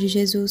coração de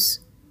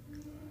Jesus.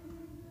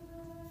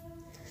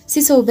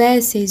 Se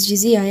soubesseis,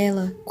 dizia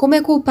ela, como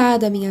é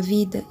culpada a minha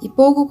vida e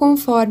pouco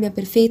conforme a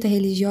perfeita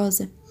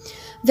religiosa,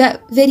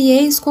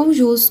 veríeis quão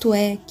justo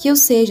é que eu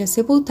seja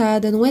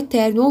sepultada num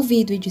eterno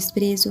olvido e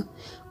desprezo,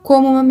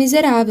 como uma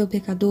miserável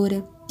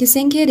pecadora, que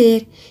sem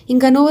querer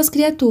enganou as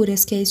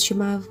criaturas que a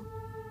estimavam.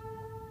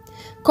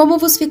 Como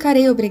vos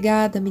ficarei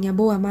obrigada, minha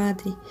boa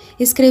madre,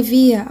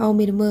 escrevia a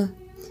uma irmã,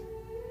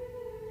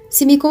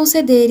 se me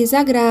concederes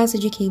a graça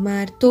de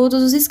queimar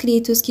todos os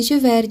escritos que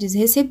tiverdes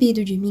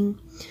recebido de mim,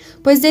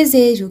 pois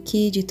desejo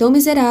que, de tão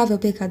miserável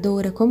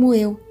pecadora como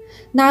eu,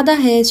 nada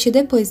reste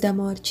depois da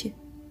morte.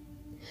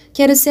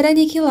 Quero ser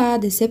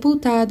aniquilada e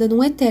sepultada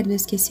num eterno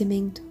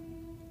esquecimento.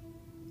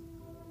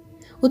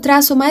 O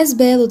traço mais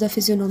belo da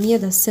fisionomia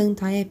da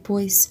santa é,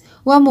 pois,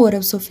 o amor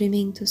aos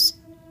sofrimentos.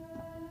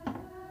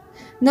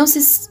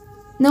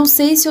 Não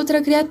sei se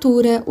outra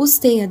criatura os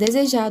tenha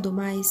desejado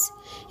mais,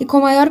 e com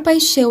maior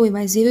paixão e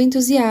mais vivo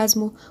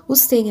entusiasmo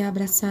os tenha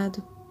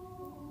abraçado.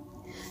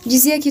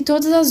 Dizia que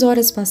todas as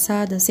horas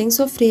passadas sem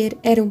sofrer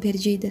eram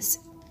perdidas,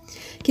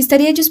 que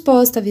estaria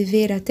disposta a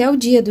viver até o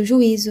dia do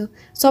juízo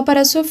só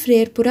para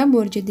sofrer por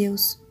amor de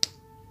Deus,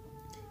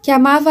 que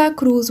amava a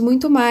cruz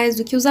muito mais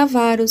do que os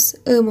avaros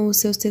amam os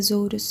seus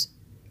tesouros.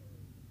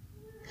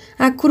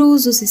 A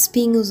cruz, os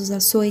espinhos, os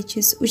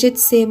açoites, o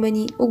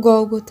Getsêmani, o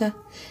Gólgota,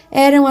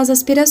 eram as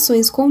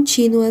aspirações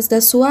contínuas da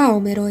sua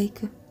alma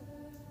heróica.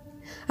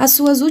 As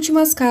suas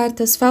últimas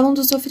cartas falam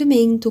do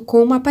sofrimento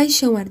com uma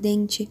paixão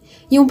ardente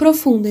e um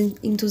profundo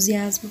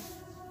entusiasmo.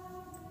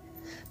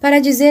 Para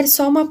dizer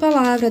só uma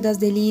palavra das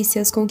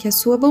delícias com que a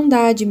sua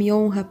bondade me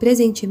honra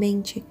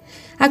presentemente,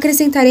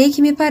 acrescentarei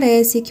que me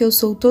parece que eu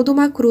sou toda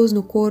uma cruz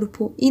no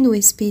corpo e no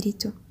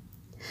espírito.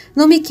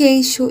 Não me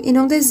queixo e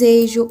não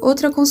desejo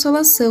outra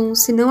consolação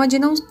senão a de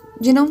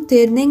não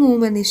ter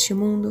nenhuma neste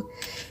mundo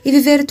e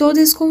viver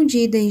toda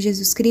escondida em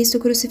Jesus Cristo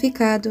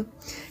crucificado,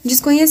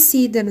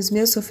 desconhecida nos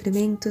meus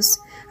sofrimentos,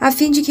 a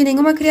fim de que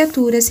nenhuma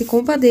criatura se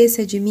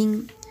compadeça de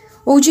mim,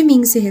 ou de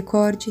mim se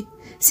recorde,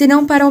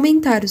 senão para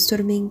aumentar os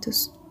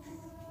tormentos.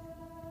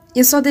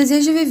 Eu só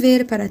desejo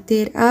viver para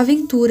ter a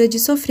aventura de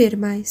sofrer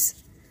mais.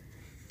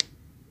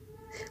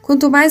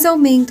 Quanto mais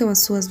aumentam as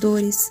suas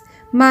dores,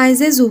 mais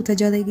exulta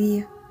de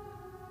alegria.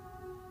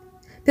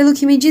 Pelo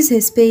que me diz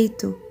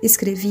respeito,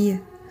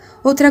 escrevia,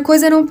 outra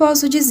coisa não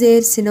posso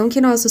dizer, senão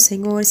que Nosso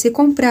Senhor se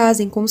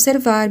compraz em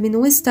conservar-me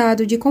num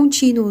estado de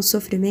contínuos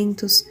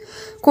sofrimentos,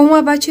 com um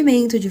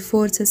abatimento de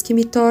forças que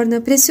me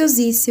torna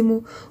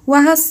preciosíssimo o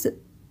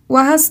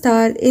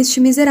arrastar este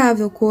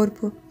miserável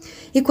corpo,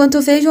 e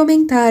quanto vejo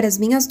aumentar as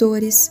minhas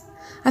dores,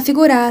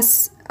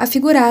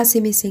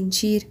 afigurasse-me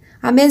sentir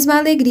a mesma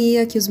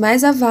alegria que os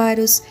mais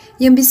avaros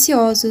e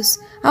ambiciosos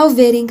ao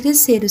verem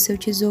crescer o seu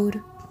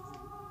tesouro.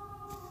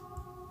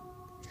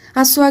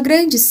 A sua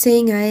grande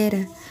senha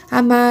era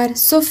amar,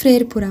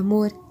 sofrer por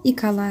amor e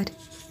calar.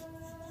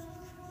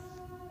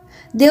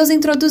 Deus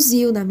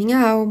introduziu na minha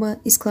alma,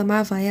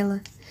 exclamava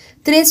ela,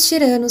 3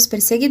 tiranos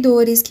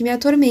perseguidores que me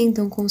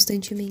atormentam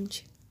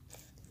constantemente.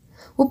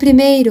 O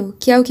primeiro,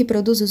 que é o que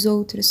produz os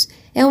outros,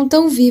 é um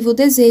tão vivo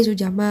desejo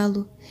de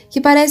amá-lo,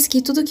 que parece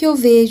que tudo que eu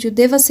vejo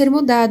deva ser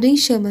mudado em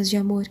chamas de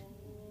amor.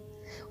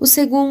 O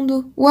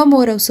segundo, o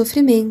amor aos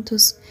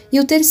sofrimentos, e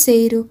o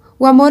terceiro,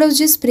 o amor aos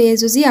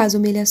desprezos e às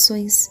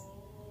humilhações.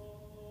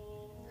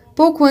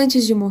 Pouco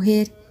antes de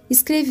morrer,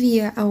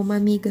 escrevia a uma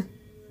amiga: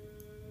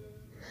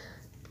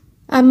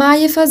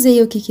 amai e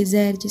fazei o que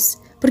quiserdes,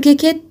 porque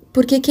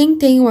quem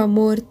tem o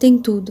amor tem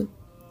tudo.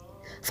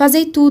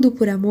 Fazei tudo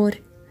por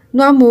amor,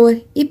 no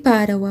amor e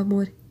para o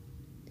amor.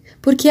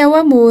 Porque é o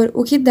amor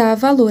o que dá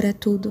valor a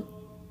tudo.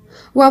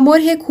 O amor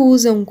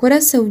recusa um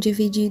coração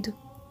dividido,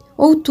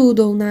 ou tudo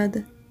ou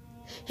nada.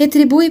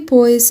 Retribui,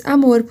 pois,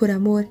 amor por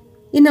amor,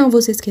 e não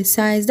vos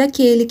esqueçais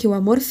daquele que o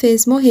amor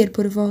fez morrer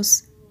por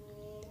vós.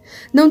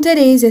 Não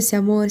tereis esse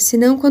amor,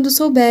 senão quando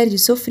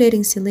souberdes sofrer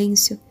em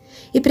silêncio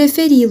e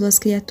preferi-lo às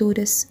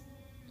criaturas.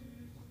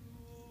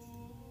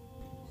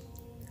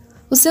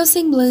 O seu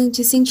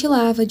semblante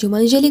cintilava de uma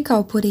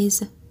angelical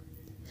pureza.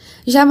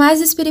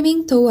 Jamais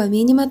experimentou a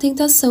mínima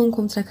tentação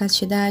contra a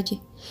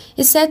castidade,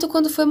 exceto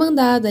quando foi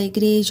mandada à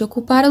igreja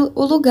ocupar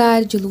o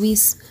lugar de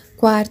Luís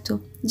IV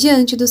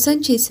diante do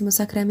Santíssimo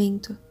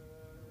Sacramento.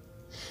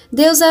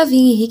 Deus a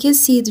havia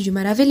enriquecido de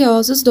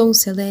maravilhosos dons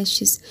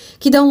celestes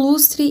que dão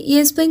lustre e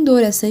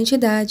esplendor à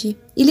santidade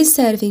e lhe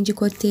servem de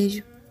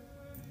cortejo.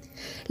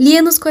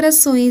 Lia nos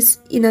corações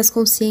e nas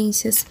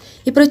consciências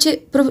e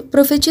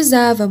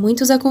profetizava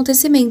muitos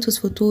acontecimentos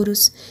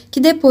futuros que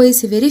depois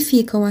se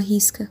verificam à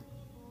risca.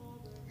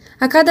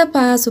 A cada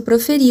passo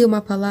proferia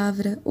uma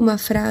palavra, uma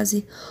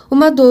frase,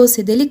 uma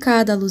doce e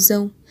delicada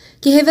alusão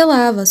que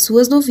revelava às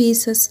suas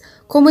noviças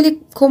como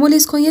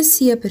lhes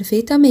conhecia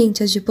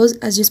perfeitamente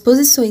as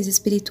disposições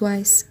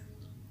espirituais.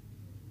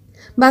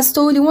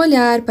 Bastou-lhe um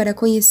olhar para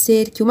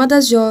conhecer que uma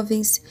das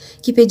jovens,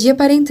 que pedia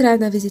para entrar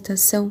na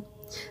visitação,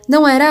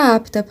 não era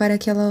apta para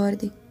aquela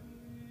ordem.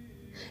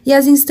 E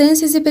as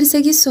instâncias e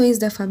perseguições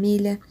da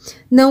família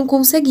não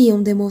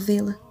conseguiam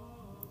demovê-la.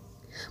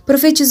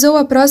 Profetizou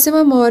a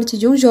próxima morte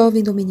de um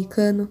jovem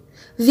dominicano,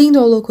 vindo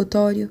ao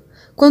locutório,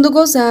 quando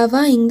gozava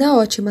ainda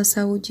ótima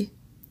saúde.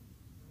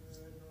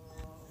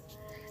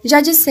 Já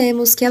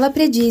dissemos que ela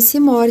predisse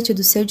morte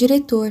do seu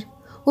diretor,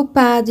 o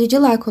padre de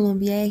La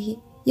Colombière,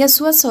 e a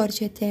sua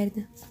sorte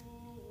eterna.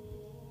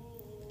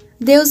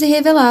 Deus lhe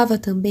revelava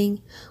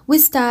também o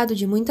estado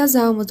de muitas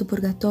almas do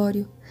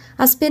purgatório,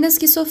 as penas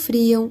que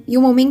sofriam e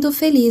o momento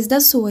feliz da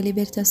sua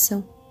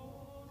libertação.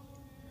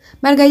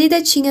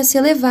 Margarida tinha se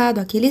elevado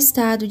àquele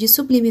estado de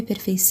sublime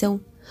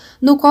perfeição,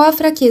 no qual a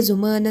fraqueza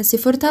humana se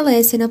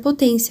fortalece na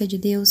potência de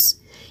Deus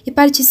e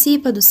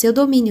participa do seu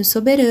domínio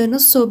soberano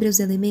sobre os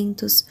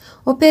elementos,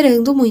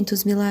 operando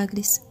muitos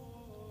milagres.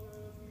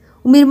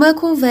 Uma irmã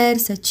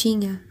conversa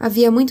tinha,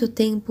 havia muito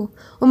tempo,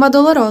 uma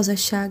dolorosa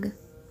chaga.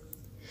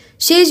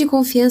 Cheia de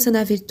confiança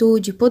na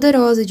virtude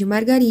poderosa de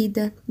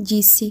Margarida,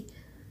 disse,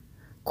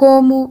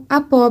 como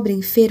a pobre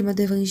enferma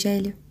do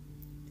Evangelho: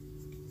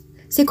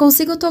 se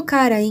consigo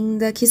tocar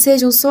ainda que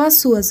sejam só as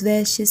suas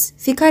vestes,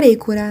 ficarei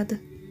curada.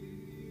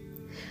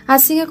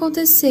 Assim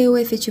aconteceu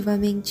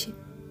efetivamente.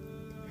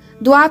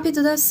 Do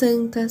hábito da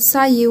santa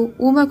saiu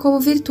uma como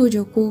virtude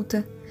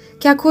oculta,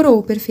 que a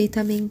curou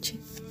perfeitamente.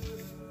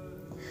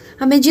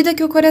 À medida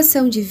que o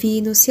coração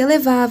divino se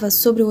elevava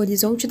sobre o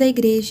horizonte da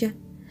igreja,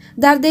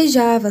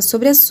 dardejava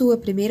sobre a sua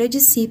primeira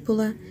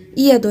discípula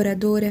e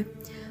adoradora,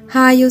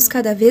 raios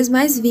cada vez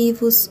mais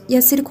vivos e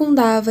a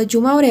circundava de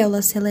uma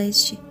auréola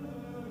celeste.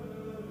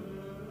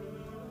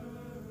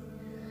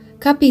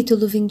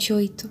 Capítulo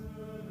 28.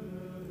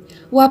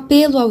 O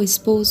apelo ao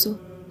esposo.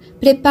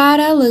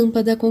 Prepara a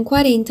lâmpada com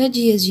 40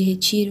 dias de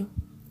retiro.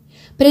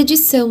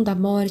 Predição da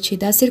morte e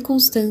das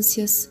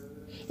circunstâncias.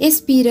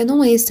 Expira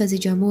num êxtase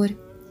de amor.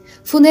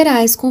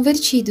 Funerais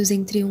convertidos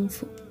em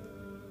triunfo.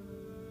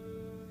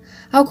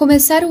 Ao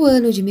começar o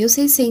ano de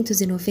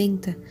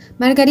 1690,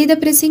 Margarida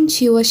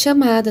pressentiu a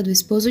chamada do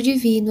esposo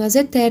divino às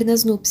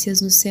eternas núpcias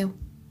no céu.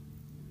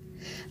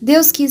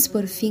 Deus quis,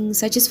 por fim,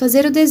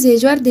 satisfazer o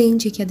desejo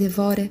ardente que a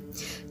devora,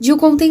 de o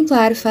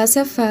contemplar face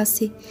a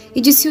face e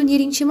de se unir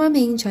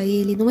intimamente a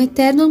ele num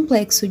eterno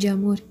amplexo de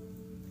amor.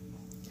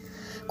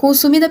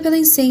 Consumida pelo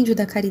incêndio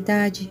da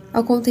caridade,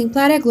 ao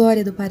contemplar a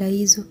glória do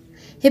paraíso,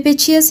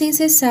 repetia sem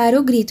cessar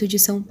o grito de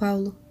São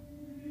Paulo: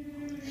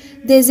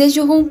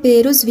 desejo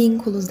romper os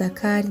vínculos da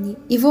carne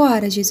e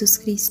voar a Jesus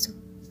Cristo.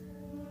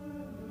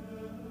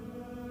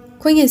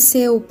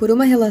 Conheceu, por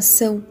uma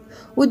relação,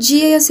 o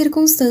dia e as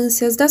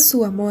circunstâncias da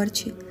sua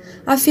morte,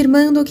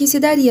 afirmando que se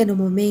daria no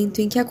momento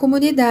em que a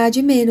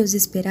comunidade menos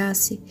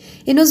esperasse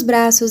e nos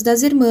braços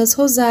das irmãs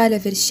Rosália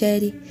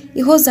Verscheri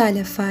e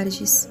Rosália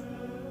Farges.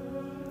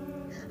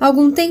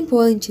 Algum tempo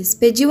antes,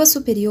 pediu à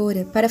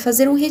superiora para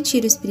fazer um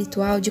retiro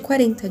espiritual de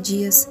 40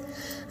 dias,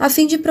 a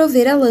fim de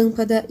prover a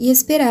lâmpada e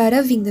esperar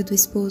a vinda do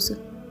esposo.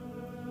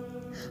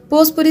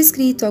 Pôs por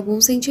escrito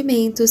alguns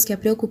sentimentos que a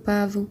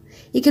preocupavam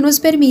e que nos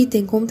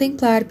permitem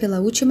contemplar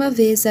pela última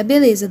vez a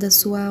beleza da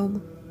sua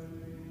alma.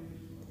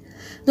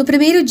 No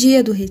primeiro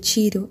dia do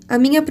retiro, a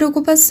minha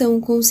preocupação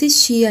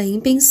consistia em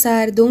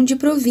pensar de onde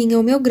provinha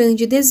o meu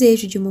grande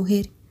desejo de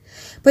morrer,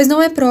 pois não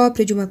é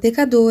próprio de uma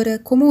pecadora,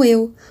 como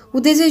eu,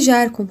 o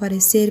desejar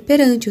comparecer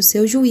perante o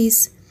seu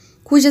juiz,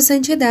 cuja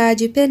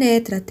santidade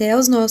penetra até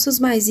aos nossos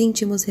mais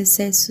íntimos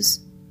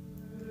recessos.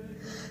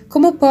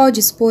 Como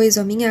podes, pois,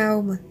 ó minha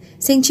alma,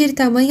 sentir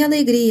tamanha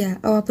alegria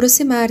ao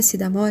aproximar-se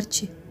da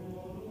morte?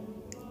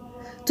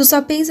 Tu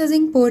só pensas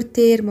em pôr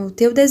termo ao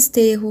teu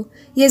desterro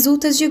e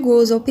exultas de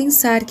gozo ao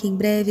pensar que em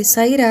breve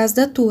sairás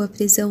da tua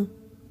prisão.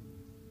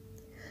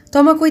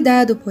 Toma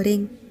cuidado,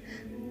 porém,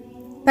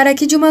 para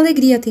que de uma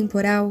alegria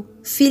temporal,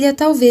 filha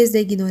talvez da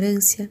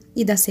ignorância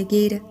e da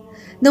cegueira,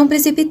 não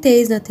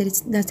precipiteis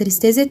na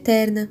tristeza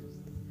eterna,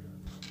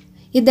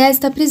 e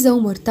desta prisão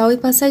mortal e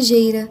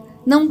passageira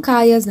não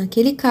caias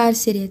naquele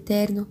cárcere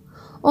eterno,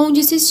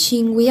 onde se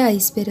extingue a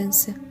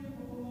esperança.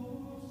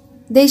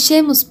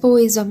 Deixemos,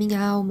 pois, ó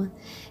minha alma,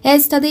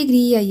 esta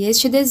alegria e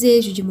este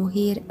desejo de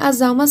morrer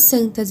às almas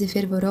santas e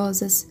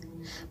fervorosas,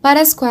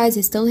 para as quais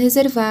estão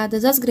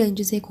reservadas as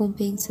grandes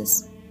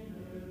recompensas.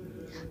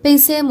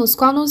 Pensemos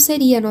qual não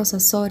seria a nossa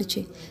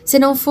sorte, se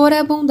não fora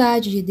a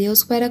bondade de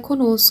Deus para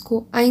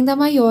conosco ainda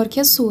maior que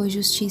a sua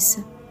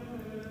justiça.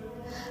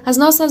 As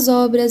nossas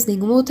obras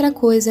nenhuma outra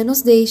coisa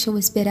nos deixam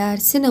esperar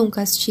senão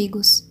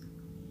castigos.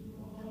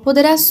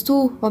 Poderás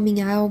tu, ó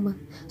minha alma,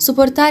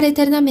 suportar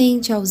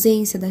eternamente a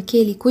ausência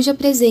daquele cuja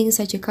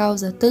presença te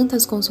causa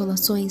tantas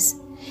consolações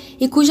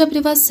e cuja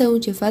privação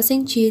te faz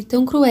sentir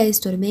tão cruéis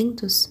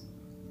tormentos?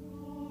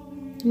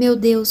 Meu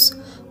Deus,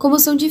 como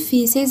são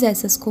difíceis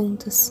essas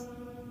contas!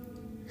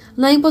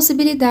 Na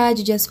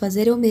impossibilidade de as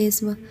fazer eu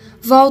mesma,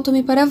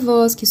 volto-me para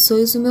vós que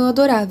sois o meu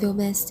adorável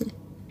mestre.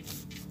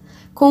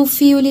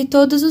 Confio-lhe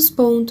todos os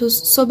pontos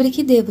sobre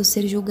que devo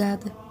ser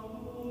julgada.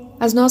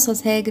 As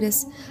nossas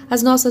regras,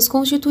 as nossas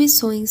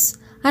constituições,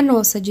 a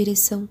nossa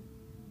direção.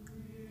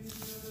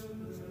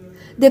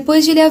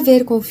 Depois de lhe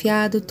haver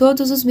confiado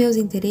todos os meus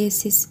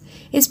interesses,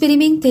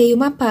 experimentei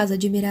uma paz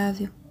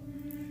admirável.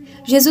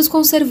 Jesus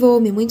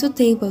conservou-me muito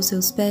tempo aos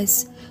seus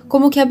pés,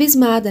 como que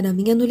abismada na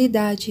minha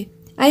nulidade,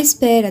 à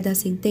espera da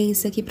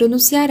sentença que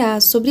pronunciará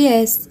sobre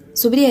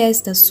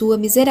esta sua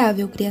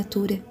miserável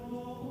criatura.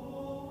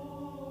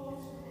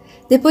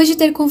 Depois de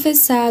ter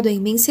confessado a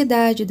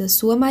imensidade da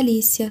sua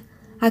malícia,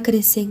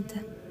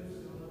 acrescenta: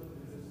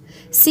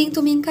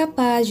 sinto-me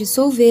incapaz de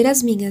solver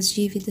as minhas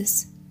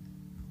dívidas.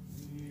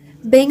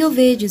 Bem o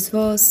vedes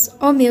vós,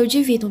 ó meu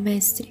divino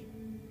mestre.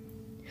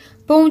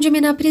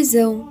 Ponde-me na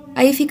prisão,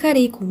 aí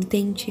ficarei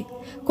contente,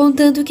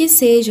 contanto que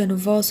seja no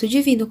vosso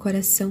divino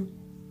coração.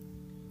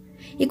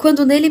 E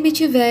quando nele me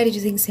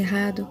tiverdes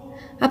encerrado,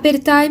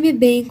 apertai-me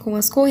bem com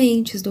as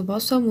correntes do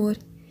vosso amor,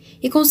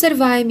 e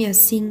conservai-me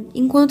assim,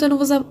 enquanto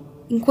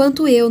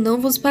eu não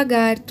vos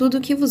pagar tudo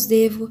o que vos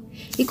devo,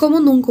 e como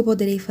nunca o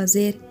poderei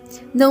fazer,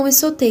 não me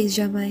solteis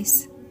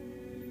jamais.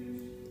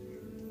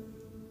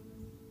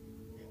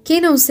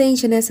 Quem não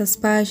sente nessas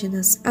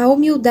páginas a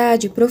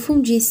humildade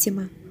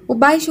profundíssima, o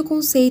baixo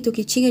conceito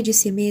que tinha de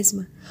si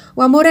mesma,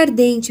 o amor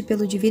ardente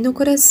pelo divino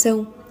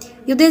coração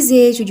e o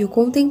desejo de o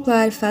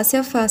contemplar face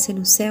a face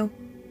no céu?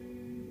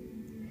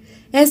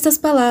 Estas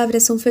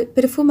palavras são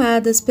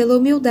perfumadas pela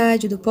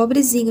humildade do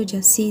pobrezinho de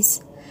Assis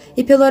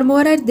e pelo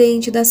amor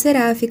ardente da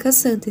seráfica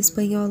santa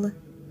espanhola.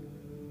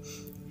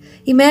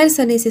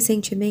 Imersa nesses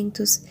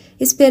sentimentos,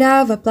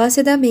 esperava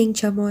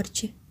placidamente a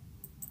morte.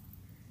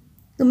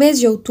 No mês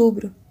de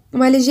outubro,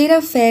 uma ligeira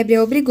febre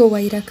a obrigou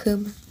a ir à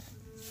cama.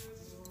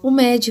 O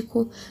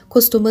médico,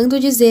 costumando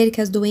dizer que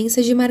as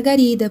doenças de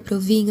Margarida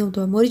provinham do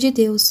amor de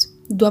Deus,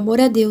 do amor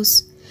a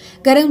Deus,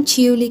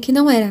 garantiu-lhe que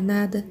não era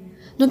nada,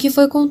 no que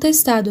foi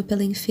contestado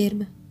pela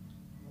enferma.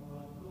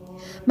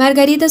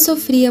 Margarida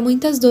sofria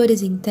muitas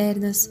dores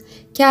internas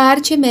que a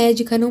arte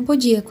médica não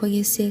podia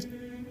conhecer.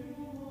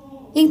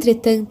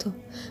 Entretanto,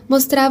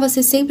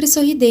 mostrava-se sempre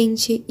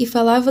sorridente e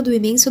falava do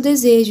imenso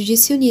desejo de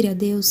se unir a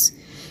Deus,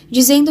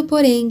 dizendo,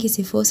 porém, que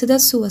se fosse da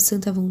sua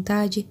santa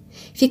vontade,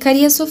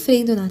 ficaria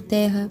sofrendo na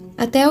terra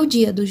até ao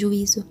dia do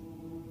juízo.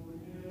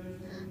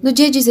 No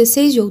dia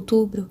 16 de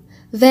outubro,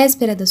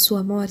 véspera da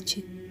sua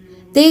morte,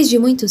 desde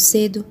muito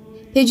cedo,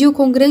 pediu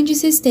com grande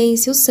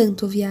insistência o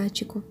santo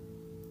viático.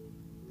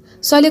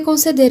 Só lhe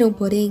concederam,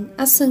 porém,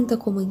 a santa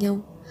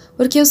comunhão,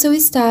 porque o seu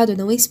estado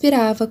não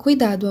inspirava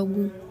cuidado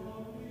algum.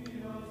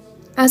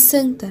 A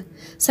santa,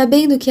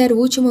 sabendo que era o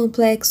último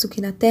amplexo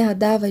que na terra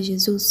dava a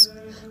Jesus,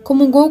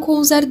 comungou com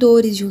os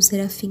ardores de um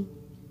serafim.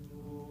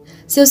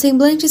 Seu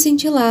semblante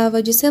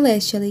cintilava de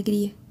celeste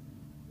alegria.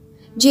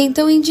 De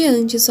então em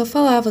diante só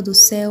falava do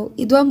céu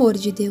e do amor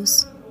de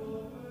Deus.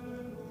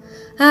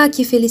 Ah,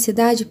 que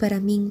felicidade para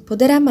mim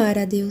poder amar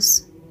a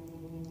Deus!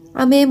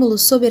 Amemo-lo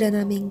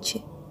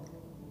soberanamente.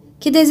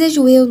 Que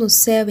desejo eu no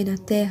céu e na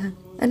terra,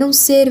 a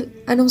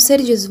não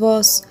serdes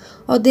vós,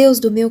 ó Deus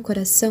do meu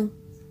coração?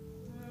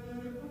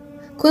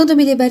 Quando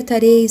me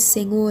libertareis,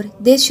 Senhor,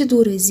 deste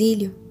duro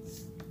exílio?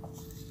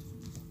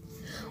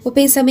 O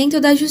pensamento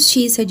da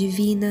justiça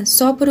divina,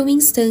 só por um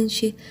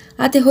instante,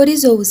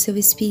 aterrorizou o seu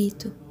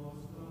espírito.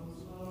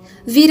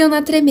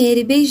 Viram-na tremer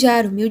e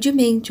beijar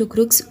humildemente o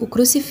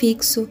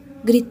crucifixo,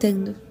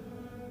 gritando: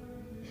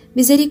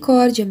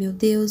 Misericórdia, meu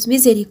Deus,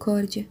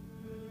 misericórdia!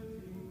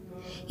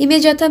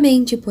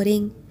 Imediatamente,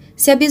 porém,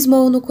 se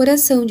abismou no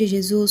coração de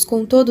Jesus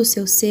com todo o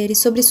seu ser e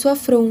sobre sua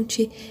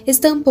fronte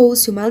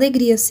estampou-se uma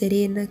alegria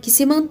serena que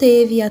se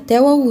manteve até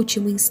ao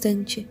último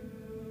instante.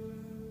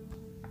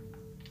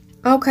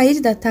 Ao cair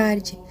da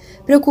tarde,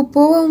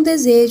 preocupou-a um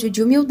desejo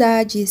de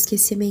humildade e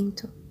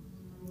esquecimento.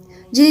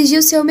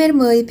 Dirigiu-se a uma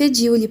irmã e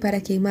pediu-lhe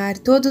para queimar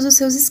todos os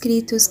seus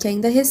escritos que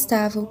ainda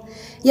restavam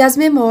e as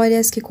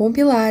memórias que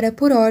compilara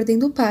por ordem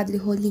do padre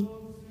Rolim.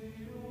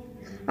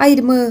 A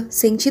irmã,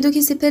 sentindo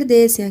que se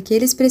perdessem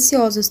aqueles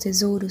preciosos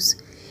tesouros,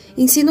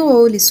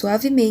 insinuou-lhe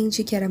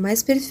suavemente que era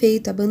mais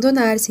perfeito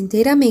abandonar-se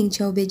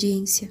inteiramente à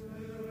obediência.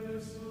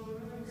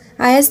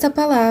 A esta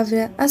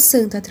palavra, a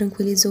santa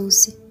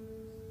tranquilizou-se.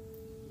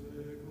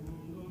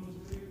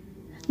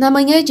 Na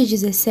manhã de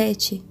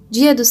 17,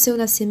 dia do seu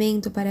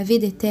nascimento para a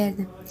vida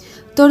eterna,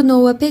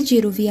 tornou a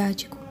pedir o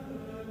viático.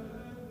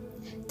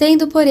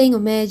 Tendo, porém, o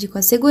médico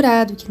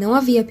assegurado que não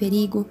havia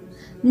perigo,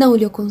 não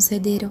lhe o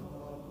concederam.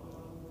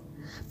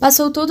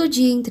 Passou todo o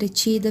dia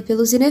entretida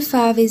pelos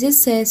inefáveis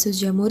excessos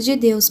de amor de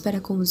Deus para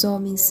com os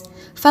homens,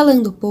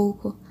 falando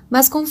pouco,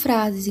 mas com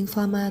frases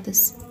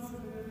inflamadas.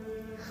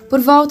 Por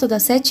volta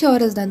das 7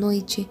 horas da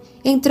noite,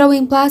 entrou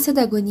em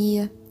plácida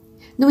agonia.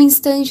 No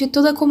instante,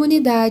 toda a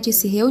comunidade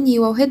se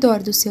reuniu ao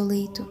redor do seu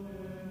leito.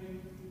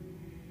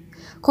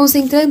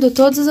 Concentrando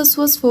todas as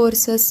suas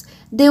forças,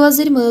 deu às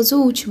irmãs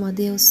o último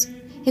adeus,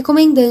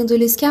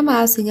 recomendando-lhes que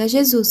amassem a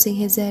Jesus sem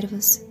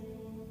reservas.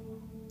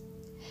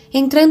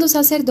 Entrando o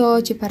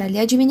sacerdote para lhe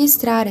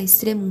administrar a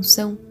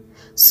extrema-unção,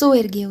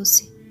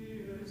 soergueu-se.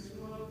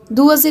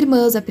 2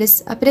 irmãs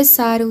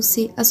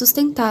apressaram-se a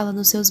sustentá-la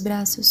nos seus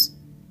braços.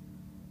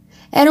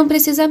 Eram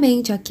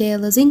precisamente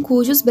aquelas em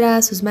cujos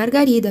braços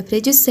Margarida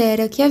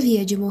predissera que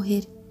havia de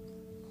morrer.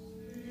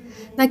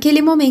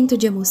 Naquele momento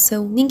de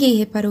emoção, ninguém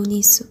reparou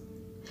nisso.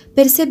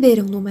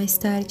 Perceberam-no mais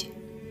tarde.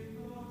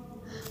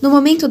 No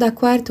momento da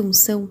 4ª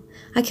unção,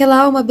 aquela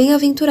alma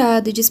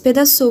bem-aventurada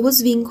despedaçou os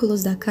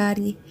vínculos da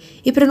carne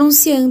e,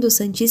 pronunciando o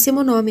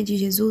santíssimo nome de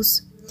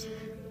Jesus,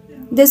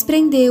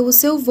 desprendeu o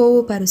seu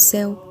vôo para o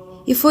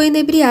céu e foi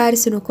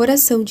inebriar-se no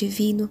coração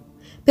divino,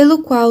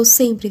 pelo qual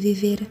sempre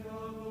vivera.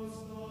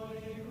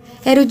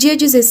 Era o dia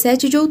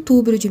 17 de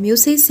outubro de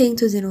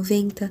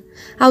 1690,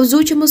 aos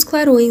últimos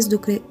clarões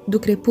do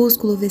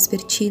crepúsculo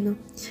vespertino,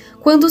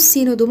 quando o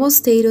sino do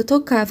mosteiro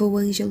tocava o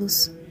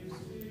ângelus.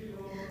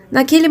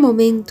 Naquele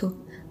momento,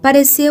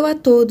 pareceu a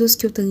todos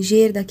que o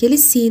tanger daquele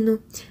sino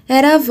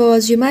era a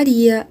voz de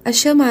Maria a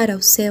chamar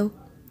ao céu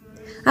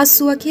a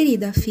sua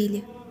querida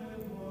filha.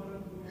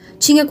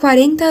 Tinha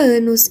 40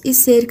 anos e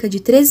cerca de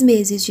 3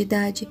 meses de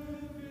idade.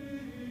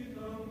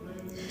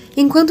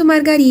 Enquanto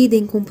Margarida,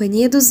 em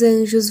companhia dos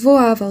anjos,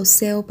 voava ao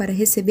céu para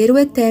receber o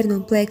eterno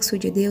amplexo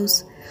de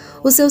Deus,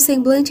 o seu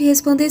semblante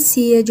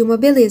resplandecia de uma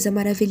beleza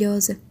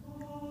maravilhosa.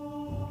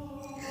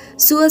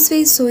 Suas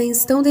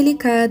feições, tão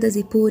delicadas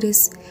e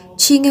puras,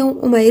 tinham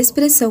uma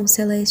expressão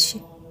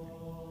celeste.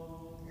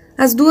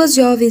 As 2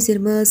 jovens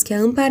irmãs que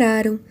a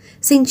ampararam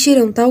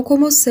sentiram tal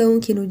comoção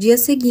que no dia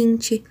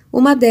seguinte,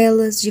 uma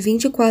delas, de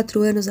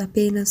 24 anos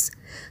apenas,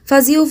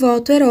 fazia o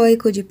voto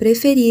heróico de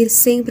preferir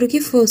sempre o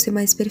que fosse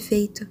mais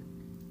perfeito.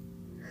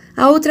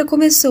 A outra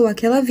começou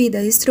aquela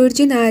vida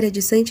extraordinária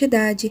de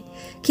santidade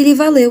que lhe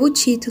valeu o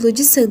título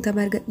de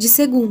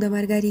Segunda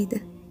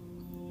Margarida.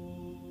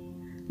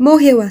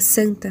 Morreu a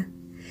santa.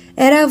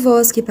 Era a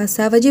voz que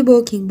passava de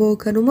boca em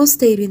boca no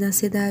mosteiro e na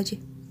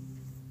cidade.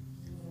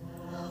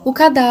 O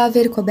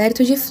cadáver,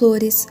 coberto de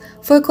flores,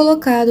 foi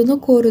colocado no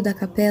coro da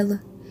capela,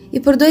 e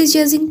por 2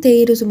 dias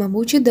inteiros uma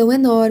multidão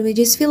enorme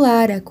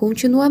desfilara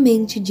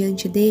continuamente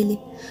diante dele,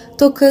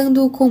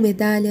 tocando-o com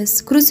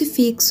medalhas,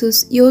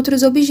 crucifixos e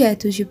outros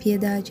objetos de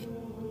piedade.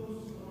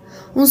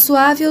 Um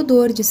suave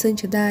odor de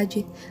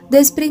santidade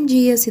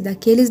desprendia-se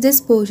daqueles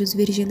despojos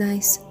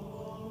virginais.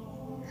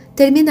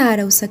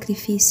 Terminara o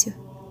sacrifício.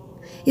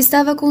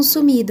 Estava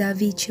consumida a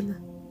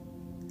vítima.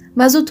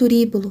 Mas o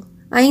turíbulo,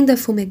 ainda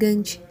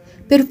fumegante,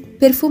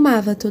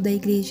 perfumava toda a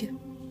igreja.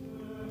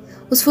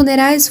 Os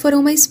funerais foram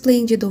uma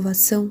esplêndida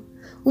ovação,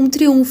 um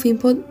triunfo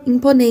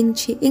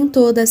imponente em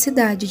toda a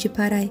cidade de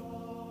Parai.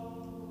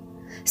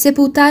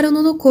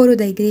 Sepultaram-no no coro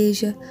da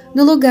igreja,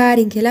 no lugar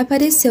em que lhe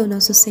apareceu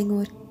Nosso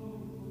Senhor.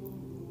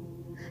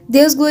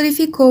 Deus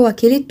glorificou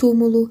aquele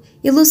túmulo,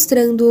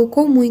 ilustrando-o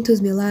com muitos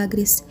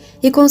milagres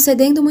e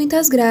concedendo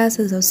muitas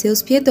graças aos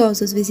seus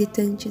piedosos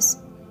visitantes.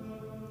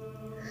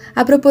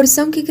 À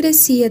proporção que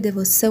crescia a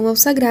devoção ao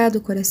Sagrado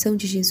Coração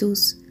de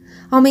Jesus,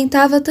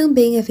 aumentava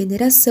também a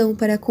veneração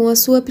para com a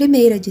sua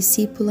primeira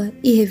discípula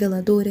e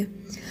reveladora,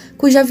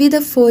 cuja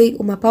vida foi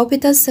uma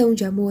palpitação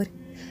de amor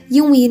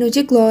e um hino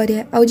de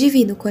glória ao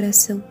Divino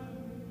Coração.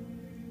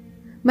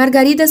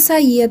 Margarida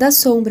saía das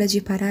sombras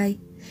de Parai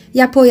e,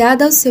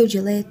 apoiada ao seu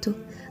dileto,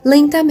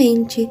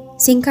 lentamente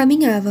se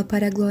encaminhava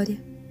para a glória.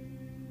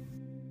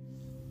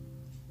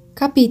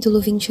 Capítulo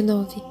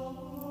 29.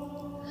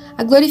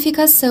 A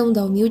glorificação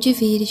da humilde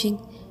Virgem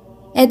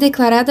é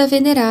declarada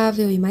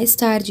venerável e mais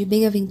tarde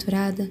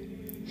bem-aventurada,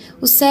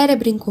 o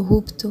cérebro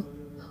incorrupto,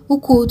 o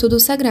culto do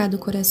Sagrado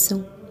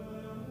Coração.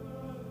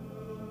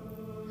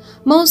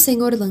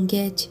 Monsenhor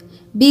Languet,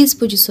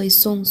 bispo de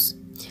Soissons,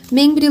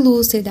 membro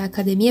ilustre da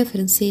Academia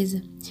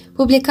Francesa,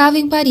 publicava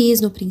em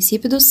Paris, no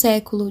princípio do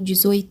século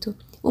XVIII,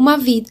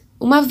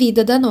 uma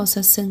vida da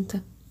Nossa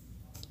Santa.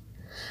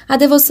 A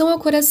devoção ao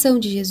coração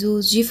de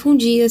Jesus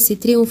difundia-se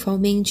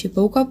triunfalmente,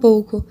 pouco a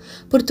pouco,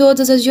 por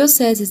todas as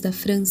dioceses da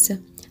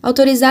França,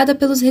 autorizada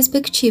pelos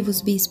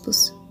respectivos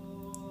bispos.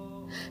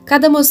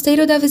 Cada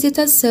mosteiro da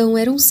Visitação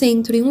era um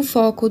centro e um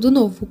foco do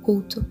novo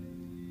culto.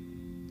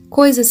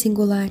 Coisa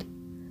singular.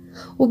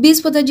 O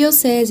bispo da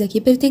diocese a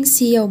que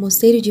pertencia ao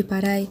mosteiro de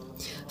Parai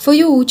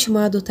foi o último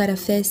a adotar a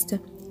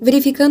festa,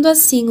 verificando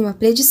assim uma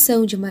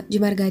predição de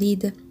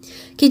Margarida,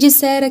 que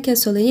dissera que a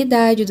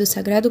solenidade do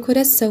Sagrado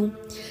Coração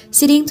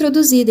seria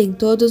introduzida em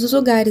todos os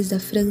lugares da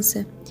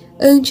França,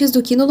 antes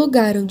do que no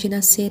lugar onde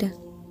nascera.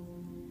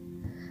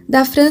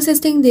 Da França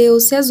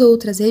estendeu-se às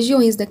outras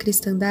regiões da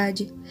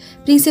cristandade,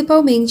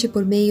 principalmente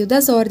por meio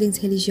das ordens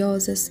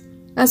religiosas,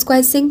 as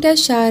quais sempre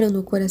acharam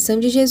no coração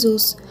de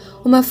Jesus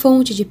uma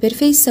fonte de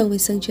perfeição e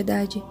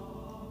santidade.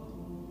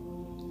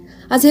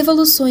 As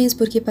revoluções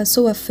por que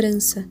passou a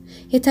França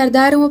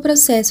retardaram o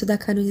processo da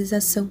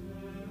canonização.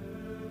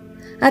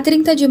 A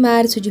 30 de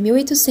março de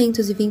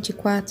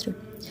 1824,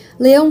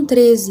 Leão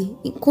XIII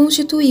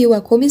constituiu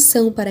a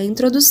comissão para a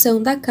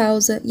introdução da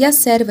causa e a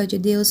serva de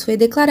Deus foi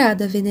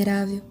declarada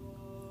venerável.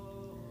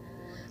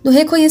 No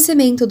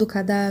reconhecimento do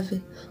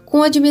cadáver,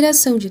 com a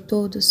admiração de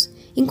todos,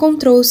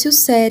 encontrou-se o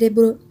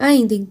cérebro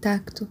ainda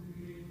intacto.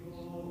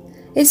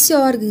 Esse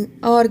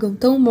órgão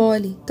tão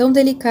mole, tão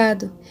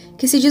delicado,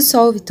 que se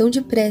dissolve tão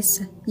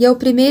depressa e é o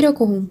primeiro a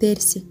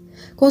corromper-se,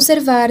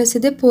 conservara-se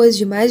depois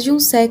de mais de um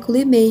século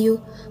e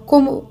meio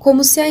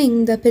como se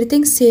ainda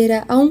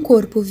pertencera a um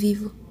corpo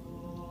vivo.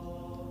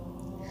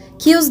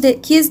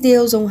 Quis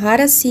Deus honrar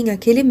assim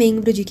aquele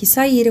membro de que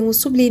saíram os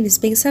sublimes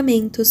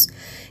pensamentos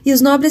e os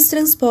nobres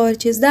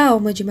transportes da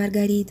alma de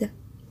Margarida.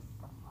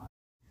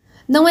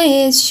 Não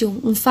é este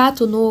um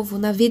fato novo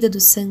na vida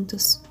dos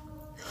santos.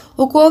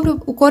 O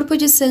corpo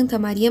de Santa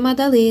Maria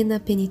Madalena,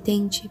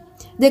 penitente,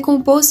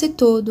 decompôs-se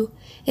todo,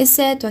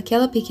 exceto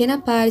aquela pequena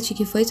parte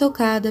que foi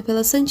tocada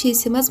pelas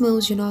santíssimas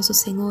mãos de Nosso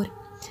Senhor,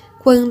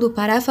 quando,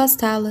 para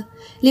afastá-la,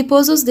 lhe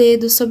pôs os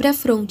dedos sobre a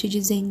fronte,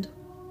 dizendo: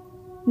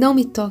 "Não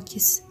me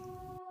toques."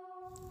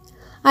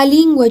 A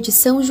língua de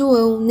São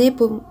João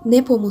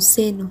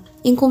Nepomuceno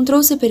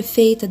encontrou-se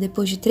perfeita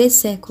depois de 3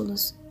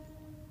 séculos.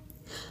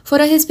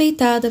 Fora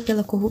respeitada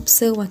pela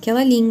corrupção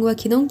aquela língua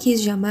que não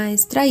quis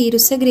jamais trair o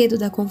segredo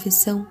da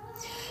confissão,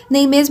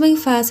 nem mesmo em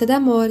face da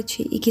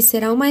morte, e que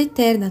será uma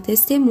eterna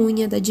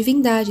testemunha da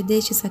divindade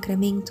deste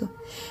sacramento,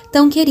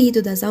 tão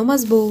querido das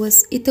almas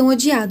boas e tão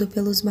odiado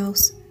pelos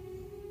maus.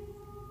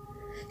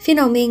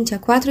 Finalmente, a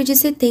 4 de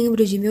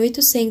setembro de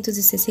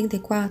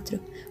 1864,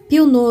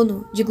 Pio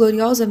IX, de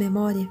gloriosa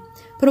memória,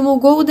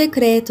 promulgou o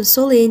decreto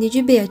solene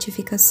de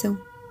beatificação.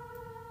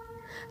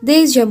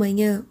 Desde a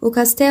manhã, o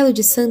castelo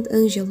de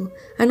Sant'Angelo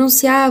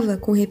anunciava,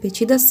 com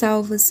repetidas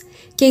salvas,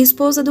 que a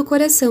esposa do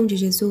coração de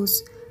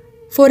Jesus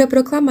fora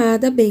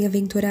proclamada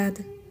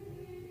bem-aventurada.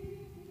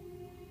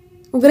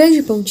 O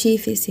grande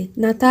pontífice,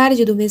 na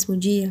tarde do mesmo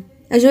dia,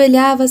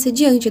 ajoelhava-se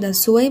diante da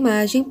sua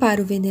imagem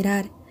para o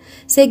venerar,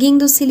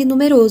 seguindo-se-lhe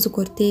numeroso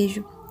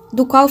cortejo,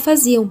 do qual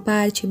faziam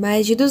parte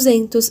mais de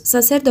 200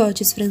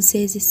 sacerdotes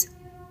franceses.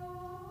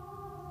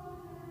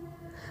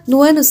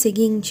 No ano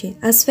seguinte,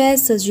 as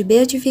festas de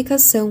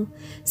beatificação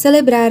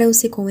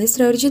celebraram-se com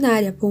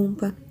extraordinária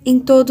pompa em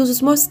todos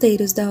os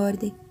mosteiros da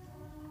ordem.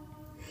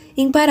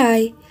 Em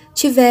Parai,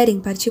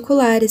 tiveram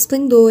particular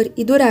esplendor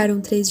e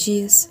duraram 3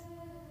 dias.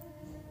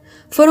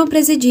 Foram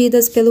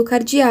presididas pelo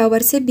cardeal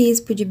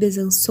arcebispo de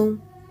Besançon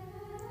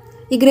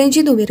e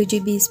grande número de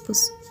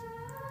bispos.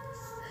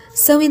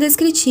 São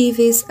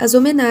indescritíveis as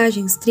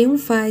homenagens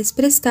triunfais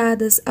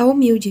prestadas à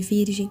humilde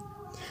Virgem,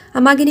 a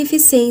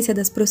magnificência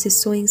das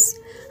procissões,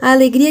 a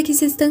alegria que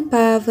se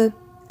estampava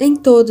em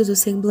todos os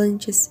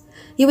semblantes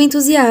e o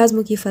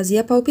entusiasmo que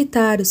fazia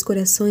palpitar os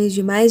corações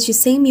de mais de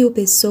 100.000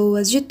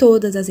 pessoas de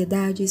todas as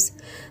idades,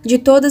 de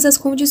todas as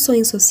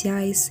condições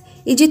sociais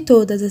e de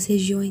todas as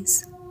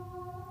regiões.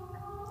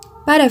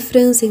 Para a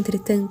França,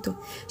 entretanto,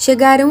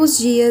 chegaram os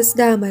dias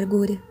da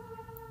amargura.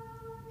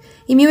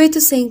 Em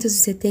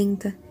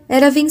 1870,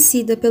 era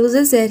vencida pelos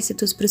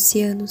exércitos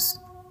prussianos.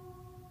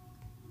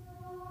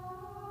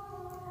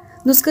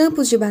 Nos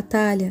campos de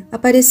batalha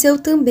apareceu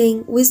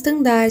também o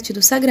estandarte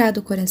do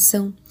Sagrado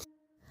Coração,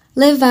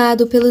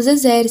 levado pelos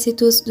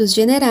exércitos dos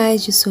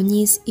generais de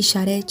Sonis e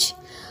Charette,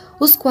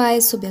 os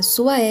quais, sob a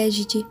sua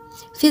égide,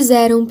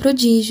 fizeram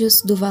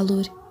prodígios do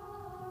valor.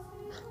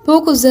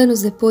 Poucos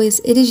anos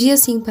depois,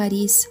 erigia-se em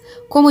Paris,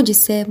 como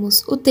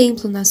dissemos, o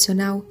Templo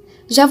Nacional,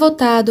 já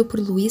votado por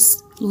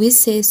Luís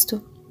VI,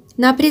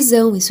 na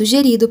prisão e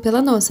sugerido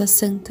pela nossa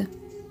santa.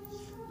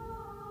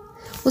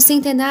 Os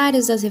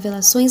centenários das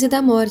revelações e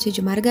da morte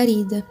de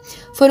Margarida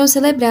foram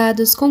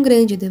celebrados com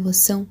grande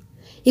devoção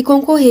e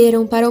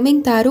concorreram para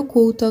aumentar o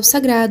culto ao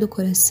Sagrado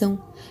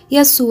Coração e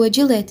à sua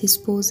dileta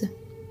esposa.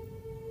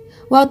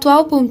 O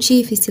atual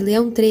pontífice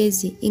Leão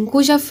XIII, em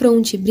cuja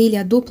fronte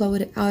brilha a dupla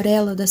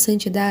auréola da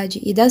santidade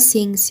e da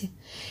ciência,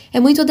 é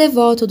muito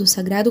devoto do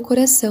Sagrado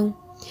Coração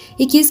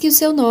e quis que o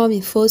seu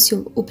nome fosse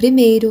o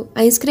primeiro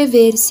a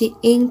inscrever-se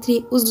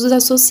entre os dos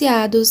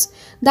associados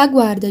da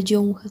Guarda de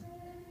Honra.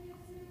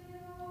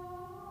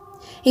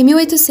 Em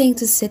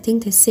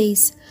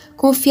 1876,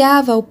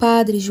 confiava ao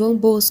padre João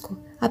Bosco,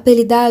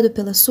 apelidado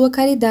pela sua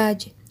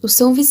caridade, o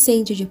São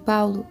Vicente de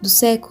Paulo do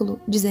século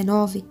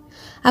XIX,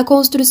 a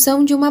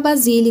construção de uma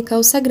basílica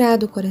ao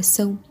Sagrado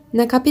Coração,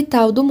 na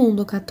capital do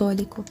mundo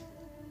católico.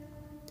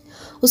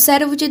 O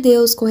servo de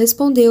Deus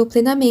correspondeu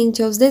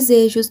plenamente aos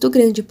desejos do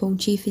grande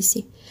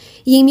pontífice,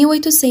 e em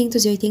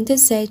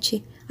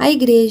 1887, a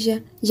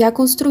igreja, já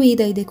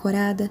construída e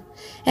decorada,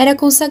 era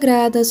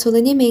consagrada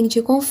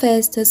solenemente com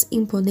festas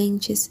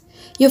imponentes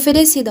e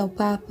oferecida ao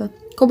Papa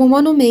como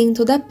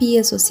monumento da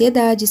pia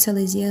sociedade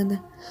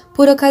salesiana,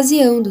 por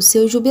ocasião do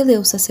seu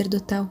jubileu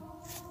sacerdotal.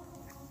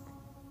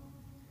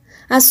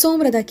 À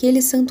sombra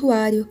daquele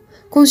santuário,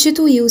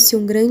 constituiu-se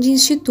um grande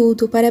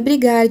instituto para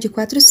abrigar de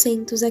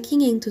 400 a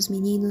 500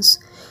 meninos,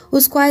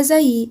 os quais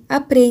aí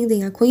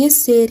aprendem a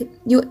conhecer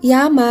e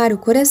a amar o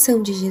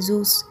coração de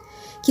Jesus,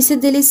 que se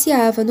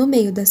deliciava no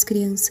meio das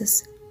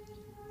crianças.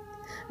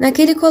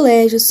 Naquele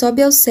colégio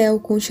sobe ao céu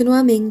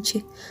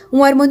continuamente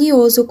um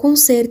harmonioso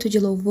concerto de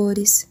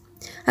louvores,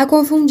 a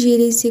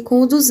confundirem-se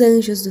com o dos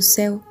anjos do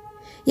céu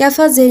e a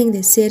fazerem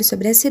descer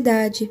sobre a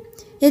cidade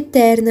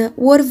eterna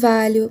o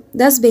orvalho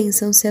das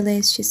bênçãos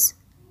celestes.